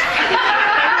ass."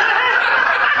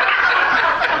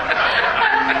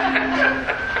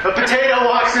 A potato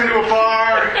walks into a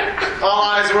bar. All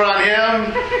eyes were on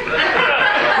him.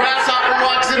 A grasshopper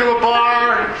walks into a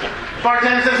bar.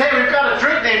 Bartender says, "Hey, we've got a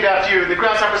drink named after you." The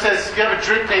grasshopper says, "You have a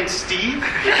drink named Steve?"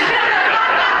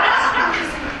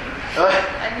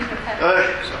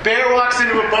 A bear walks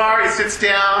into a bar. He sits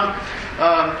down.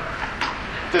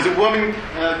 There's a woman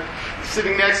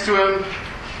sitting next to him.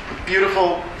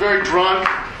 Beautiful, very drunk.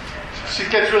 She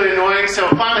gets really annoying, so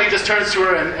finally he just turns to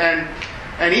her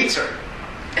and eats her.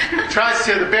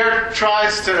 The bear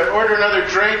tries to order another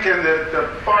drink, and the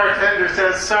bartender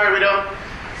says, "Sorry, we don't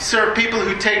serve people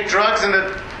who take drugs." And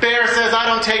the bear says, "I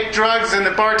don't take drugs." And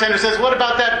the bartender says, "What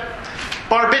about that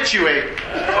barbiturate?"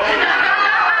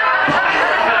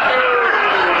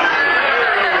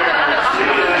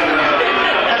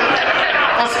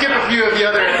 I'll skip a few of the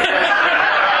other.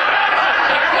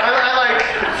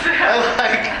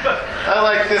 I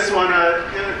like this one.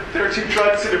 There are two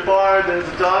drunks in a bar. There's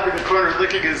a dog in the corner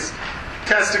licking his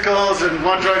testicles, and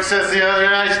one drunk says to the other,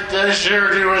 I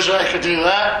sure do wish I could do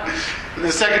that. And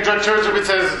the second drunk turns to him and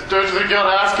says, don't you think you ought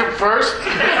to ask him first? A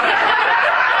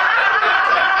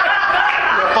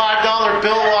 $5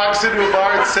 bill walks into a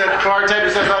bar and bartender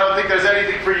says, I don't think there's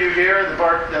anything for you here. And the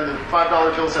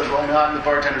 $5 bill says, why not? And the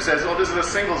bartender says, well, this is a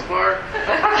singles bar.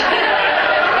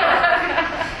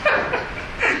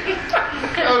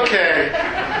 Okay.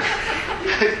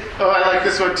 Oh, I like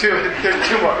this one too. There's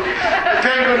two more. The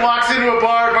penguin walks into a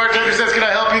bar. Bartender says, can I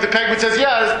help you? The penguin says,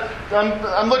 yeah,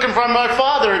 I'm looking for my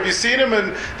father. Have you seen him?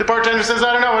 And the bartender says,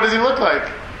 I don't know. What does he look like?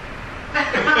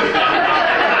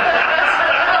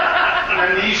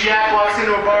 And the Amnesiac walks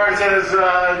into a bar and says,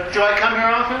 do I come here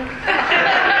often?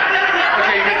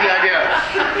 Okay, you get the idea.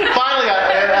 Finally,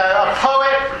 a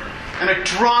poet and a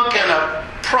drunk and a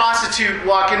prostitute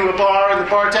walk into a bar, and the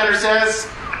bartender says,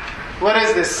 what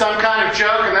is this, some kind of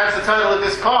joke? And that's the title of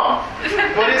this poem.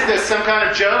 What is this, some kind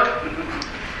of joke?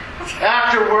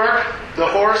 After work, the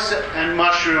horse and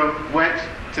mushroom went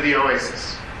to the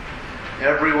oasis.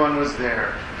 Everyone was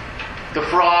there. The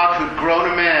frog, who'd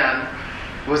grown a man,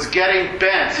 was getting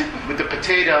bent with the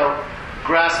potato,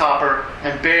 grasshopper,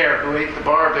 and bear who ate the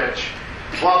barbitch,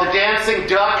 while the dancing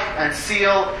duck and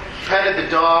seal petted the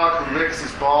dog who licks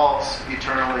his balls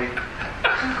eternally.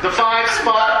 The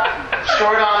 5-spot,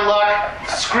 short on luck,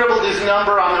 scribbled his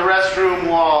number on the restroom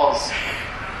walls.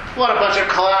 What a bunch of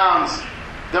clowns.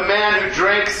 The man who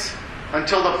drinks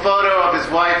until the photo of his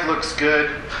wife looks good.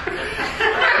 The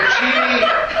genie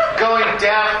going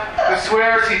deaf who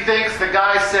swears he thinks the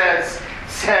guy said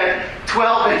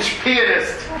 12-inch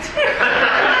pianist.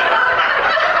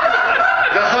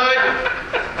 The hood,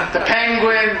 the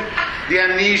penguin, the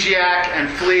amnesiac, and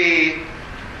flea.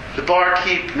 The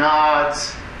barkeep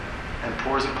nods and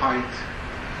pours a pint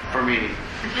for me.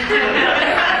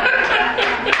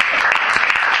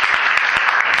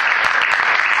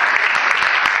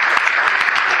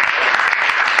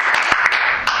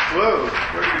 Whoa,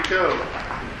 where did it go?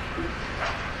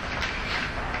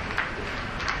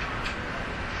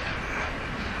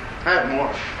 I have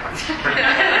more.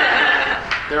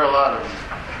 There are a lot of them.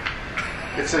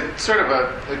 It's a sort of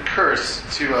a curse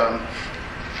to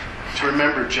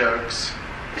remember jokes.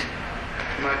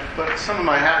 But some of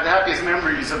the happiest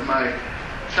memories of my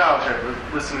childhood were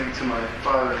listening to my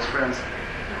father and his friends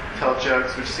tell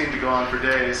jokes, which seemed to go on for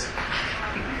days.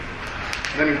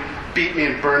 And then he beat me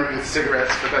and burned me with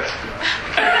cigarettes, but that's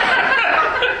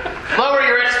Lower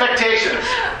your expectations.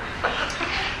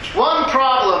 One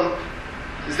problem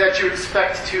is that you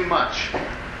expect too much.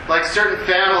 Like certain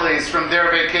families from their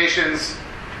vacations,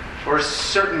 or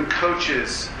certain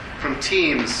coaches from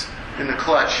teams in the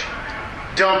clutch.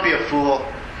 Don't be a fool.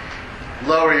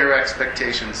 Lower your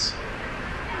expectations.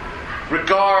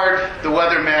 Regard the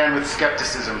weatherman with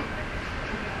skepticism.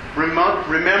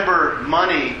 Remember,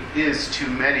 money is to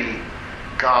many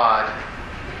God.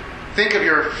 Think of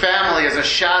your family as a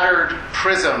shattered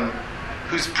prism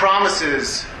whose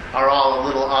promises are all a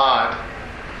little odd.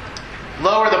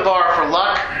 Lower the bar for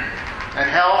luck and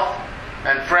health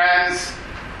and friends,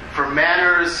 for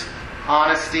manners,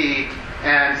 honesty,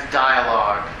 and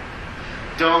dialogue.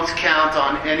 Don't count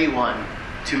on anyone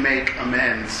to make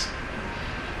amends.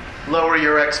 Lower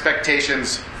your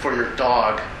expectations for your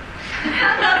dog.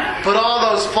 Put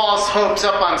all those false hopes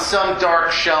up on some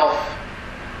dark shelf,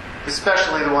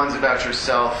 especially the ones about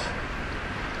yourself.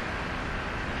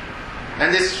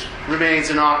 And this remains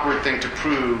an awkward thing to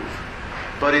prove,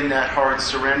 but in that hard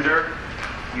surrender,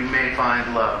 you may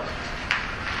find love.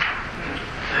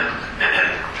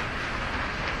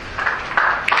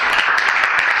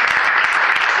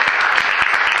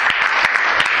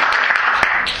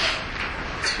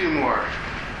 Two more,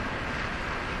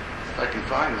 if I can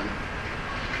find them.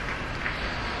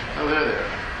 Oh, they're there.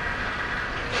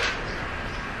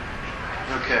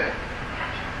 Okay.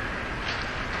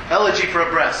 Elegy for a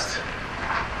breast.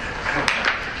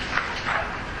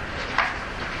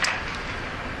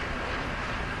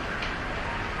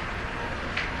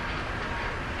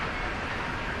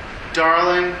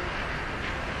 Darling,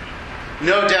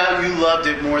 no doubt you loved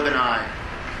it more than I.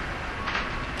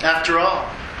 After all,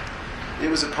 it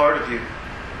was a part of you.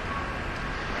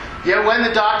 Yet when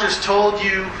the doctors told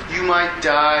you you might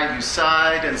die, you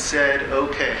sighed and said,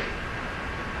 okay,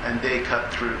 and they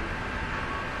cut through.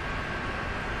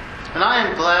 And I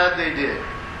am glad they did.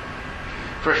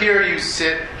 For here you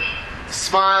sit,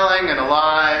 smiling and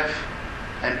alive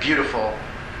and beautiful.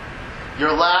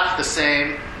 Your laugh the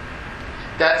same,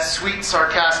 that sweet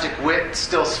sarcastic wit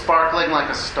still sparkling like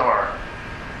a star.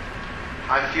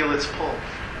 I feel its pull.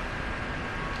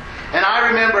 And I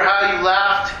remember how you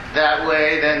laughed that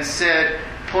way, then said,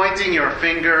 pointing your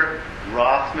finger,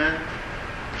 Rothman,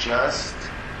 just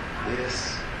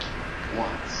this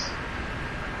once.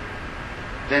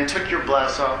 Then took your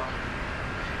blouse off,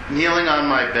 kneeling on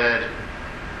my bed,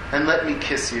 and let me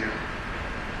kiss you,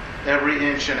 every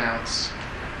inch and ounce.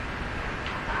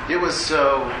 It was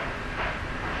so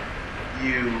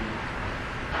you...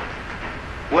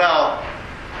 Well,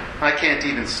 I can't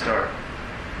even start.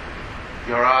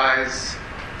 Your eyes,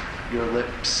 your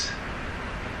lips,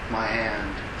 my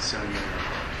hand so near.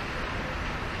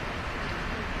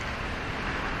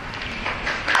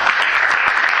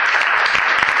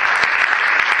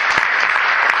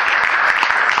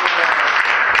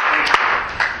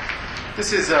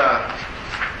 This is, if I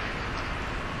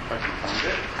can find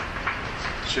it,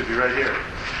 should be right here.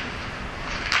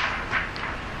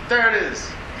 There it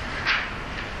is.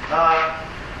 I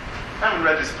haven't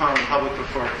read this poem in public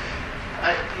before.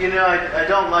 I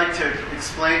don't like to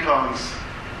explain poems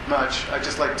much. I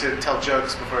just like to tell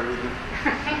jokes before I read them.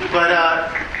 But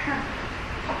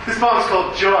this poem is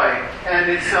called Joy,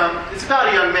 and it's about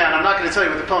a young man. I'm not going to tell you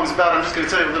what the poem's about. I'm just going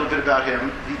to tell you a little bit about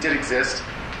him. He did exist.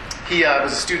 He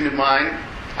was a student of mine.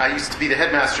 I used to be the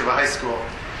headmaster of a high school,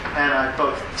 and I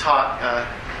both taught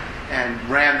and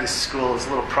ran this school. It's a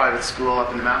little private school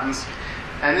up in the mountains.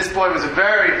 And this boy was a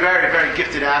very, very, very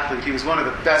gifted athlete. He was one of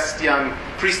the best young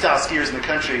freestyle skiers in the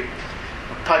country,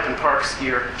 a pipe and park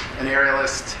skier, an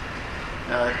aerialist,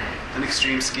 an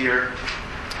extreme skier.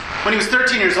 When he was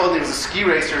 13 years old, he was a ski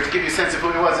racer, to give you a sense of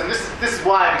who he was. And this is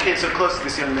why I became so close to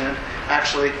this young man,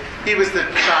 actually. He was the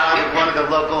child of one of the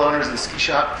local owners of the ski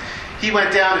shop. He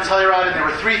went down to Telluride, and there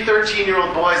were 3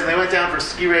 13-year-old boys, and they went down for a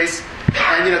ski race.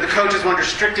 And, the coaches were under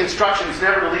strict instructions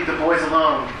never to leave the boys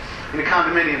alone in a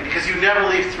condominium, because you never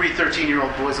leave 3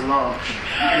 13-year-old boys alone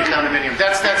in a condominium.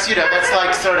 That's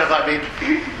like sort of, I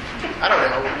don't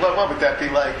know, what would that be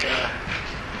like?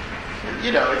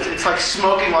 It's like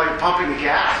smoking while you're pumping the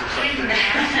gas or something.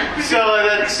 So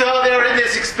they were in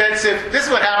this expensive... This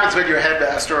is what happens when you're a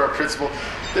headmaster or a principal.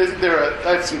 I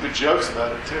had some good jokes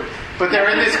about it, too. But they're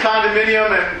in this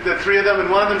condominium, and the 3 of them, and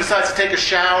one of them decides to take a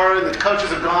shower, and the coaches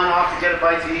have gone off to get a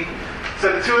bite to eat.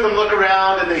 So the 2 of them look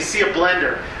around, and they see a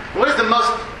blender. What is the most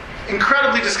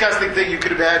incredibly disgusting thing you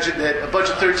could imagine that a bunch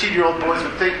of 13-year-old boys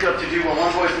would think of to do while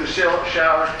one boy's in the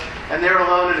shower, and they're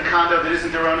alone in a condo that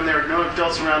isn't their own, and there are no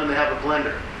adults around, and they have a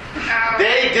blender?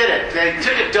 They did it. They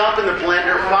took a dump in the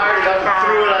blender, fired it up, and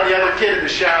threw it on the other kid in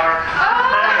the shower.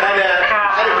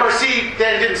 And of course, he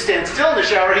then didn't stand still in the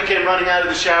shower. He came running out of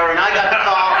the shower, and I got the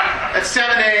call at 7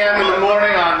 a.m. in the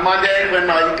morning on Monday when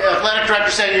my athletic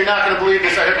director said, "You're not going to believe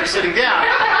this. I hope you're sitting down."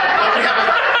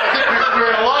 We're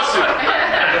in a lawsuit.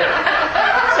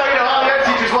 So, all the other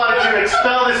teachers wanted to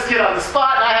expel this kid on the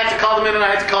spot, and I had to call them in, and I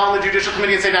had to call in the judicial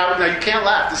committee and say, no, you can't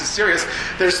laugh. This is serious.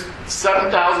 There's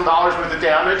 $7,000 worth of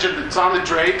damage, and it's on the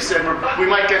drapes, and we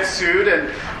might get sued, and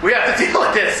we have to deal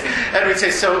with this. And we'd say,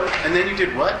 and then you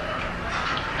did what?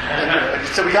 And,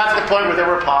 so we got to the point where there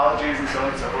were apologies and so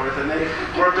on and so forth, and they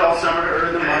worked all summer to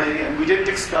earn the money, and we didn't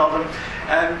expel them.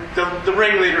 And the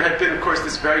ringleader had been, of course,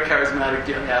 this very charismatic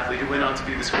young athlete who went on to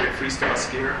be this great freestyle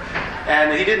skier.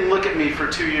 And he didn't look at me for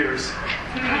 2 years.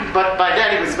 But by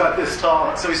then he was about this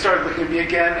tall, so he started looking at me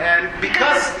again. And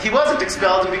because he wasn't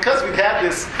expelled, and because we'd had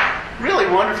this really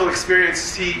wonderful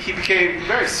experience, he became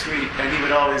very sweet. And he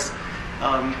would always,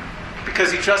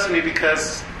 because he trusted me,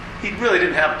 because he really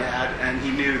didn't have a dad, and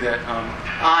he knew that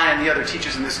I and the other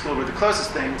teachers in this school were the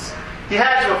closest things he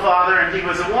had to a father, and he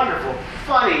was a wonderful,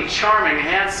 funny, charming,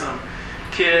 handsome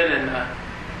kid, and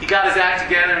he got his act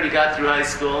together, and he got through high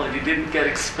school, and he didn't get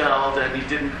expelled, and he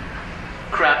didn't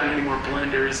crap in any more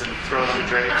blenders and throw it on the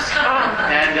drapes.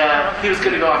 And he was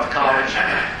going to go off to college.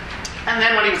 And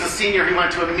then when he was a senior, he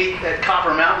went to a meet at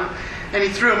Copper Mountain, and he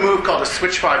threw a move called a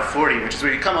switch 540, which is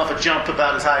where you come off a jump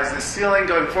about as high as this ceiling,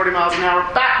 going 40 miles an hour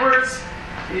backwards,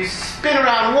 and you spin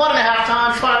around 1.5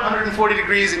 times, 540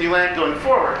 degrees, and you land going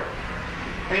forward.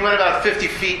 And he went about 50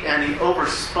 feet, and he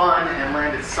overspun and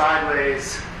landed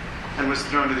sideways and was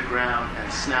thrown to the ground and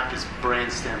snapped his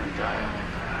brainstem and died.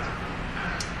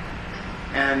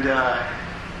 And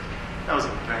that was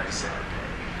a very sad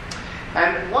day.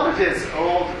 And one of his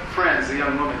old friends, a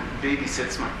young woman,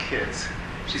 babysits my kids.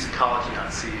 She's in college now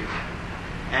at CU.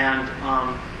 And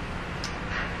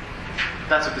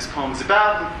that's what this poem is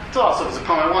about. It also was a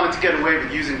poem I wanted to get away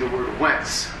with using the word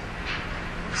whence.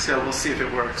 So we'll see if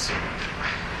it works.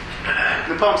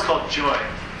 The poem's called Joy.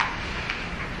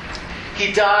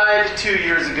 He died 2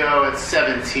 years ago at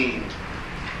 17.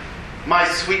 My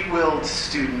sweet-willed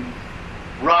student,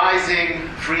 rising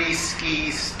free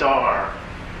ski star.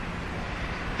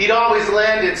 He'd always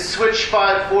landed switch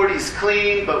 540s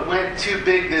clean, but went too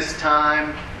big this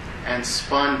time and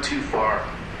spun too far.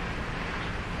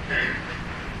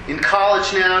 In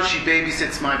college now, she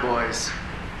babysits my boys.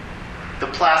 The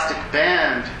plastic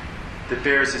band that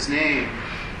bears his name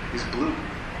is blue.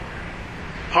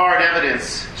 Hard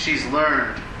evidence she's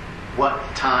learned what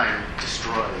time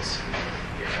destroys.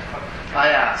 I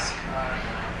ask.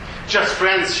 Just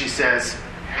friends, she says.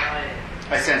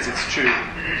 I sense it's true.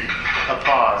 A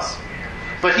pause.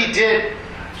 But he did.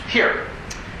 Here.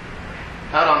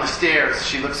 Out on the stairs,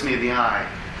 she looks me in the eye.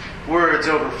 Words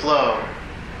overflow.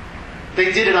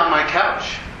 They did it on my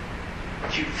couch. A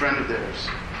cute friend of theirs.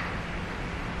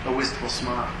 A wistful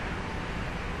smile.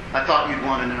 I thought you'd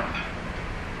want to know.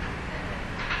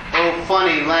 Oh,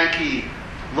 funny, lanky,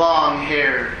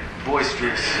 long-haired,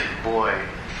 boisterous boy.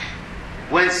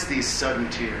 Whence these sudden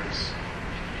tears?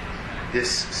 This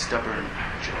stubborn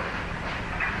joy.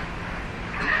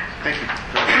 Thank you.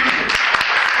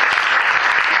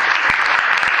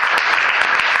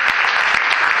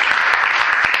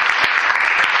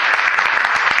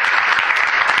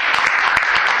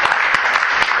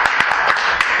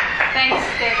 Thanks,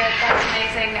 David. That's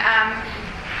amazing.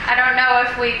 I don't know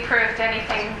if we proved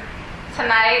anything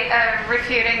tonight,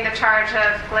 refuting the charge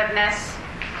of glibness.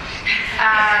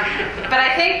 But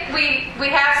I think we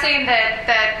have seen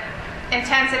that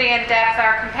intensity and depth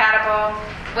are compatible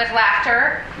with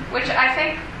laughter, which I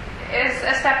think is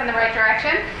a step in the right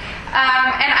direction.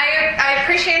 And I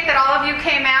appreciate that all of you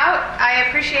came out. I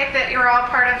appreciate that you're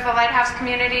all part of the Lighthouse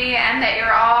community and that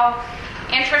you're all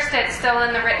interested still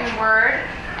in the written word.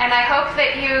 And I hope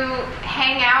that you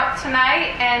hang out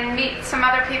tonight and meet some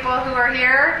other people who are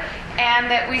here and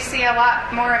that we see a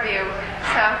lot more of you.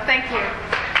 So thank you.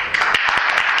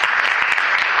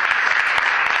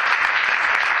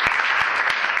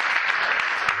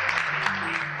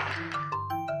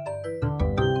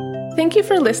 Thank you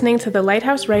for listening to the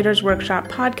Lighthouse Writers Workshop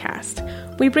podcast.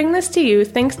 We bring this to you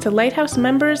thanks to Lighthouse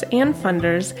members and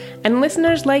funders and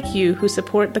listeners like you who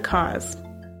support the cause.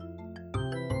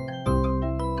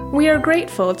 We are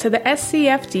grateful to the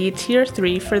SCFD Tier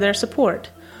 3 for their support.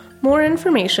 More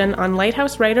information on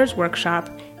Lighthouse Writers Workshop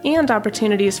and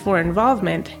opportunities for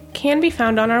involvement can be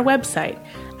found on our website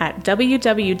at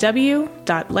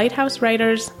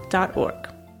www.lighthousewriters.org.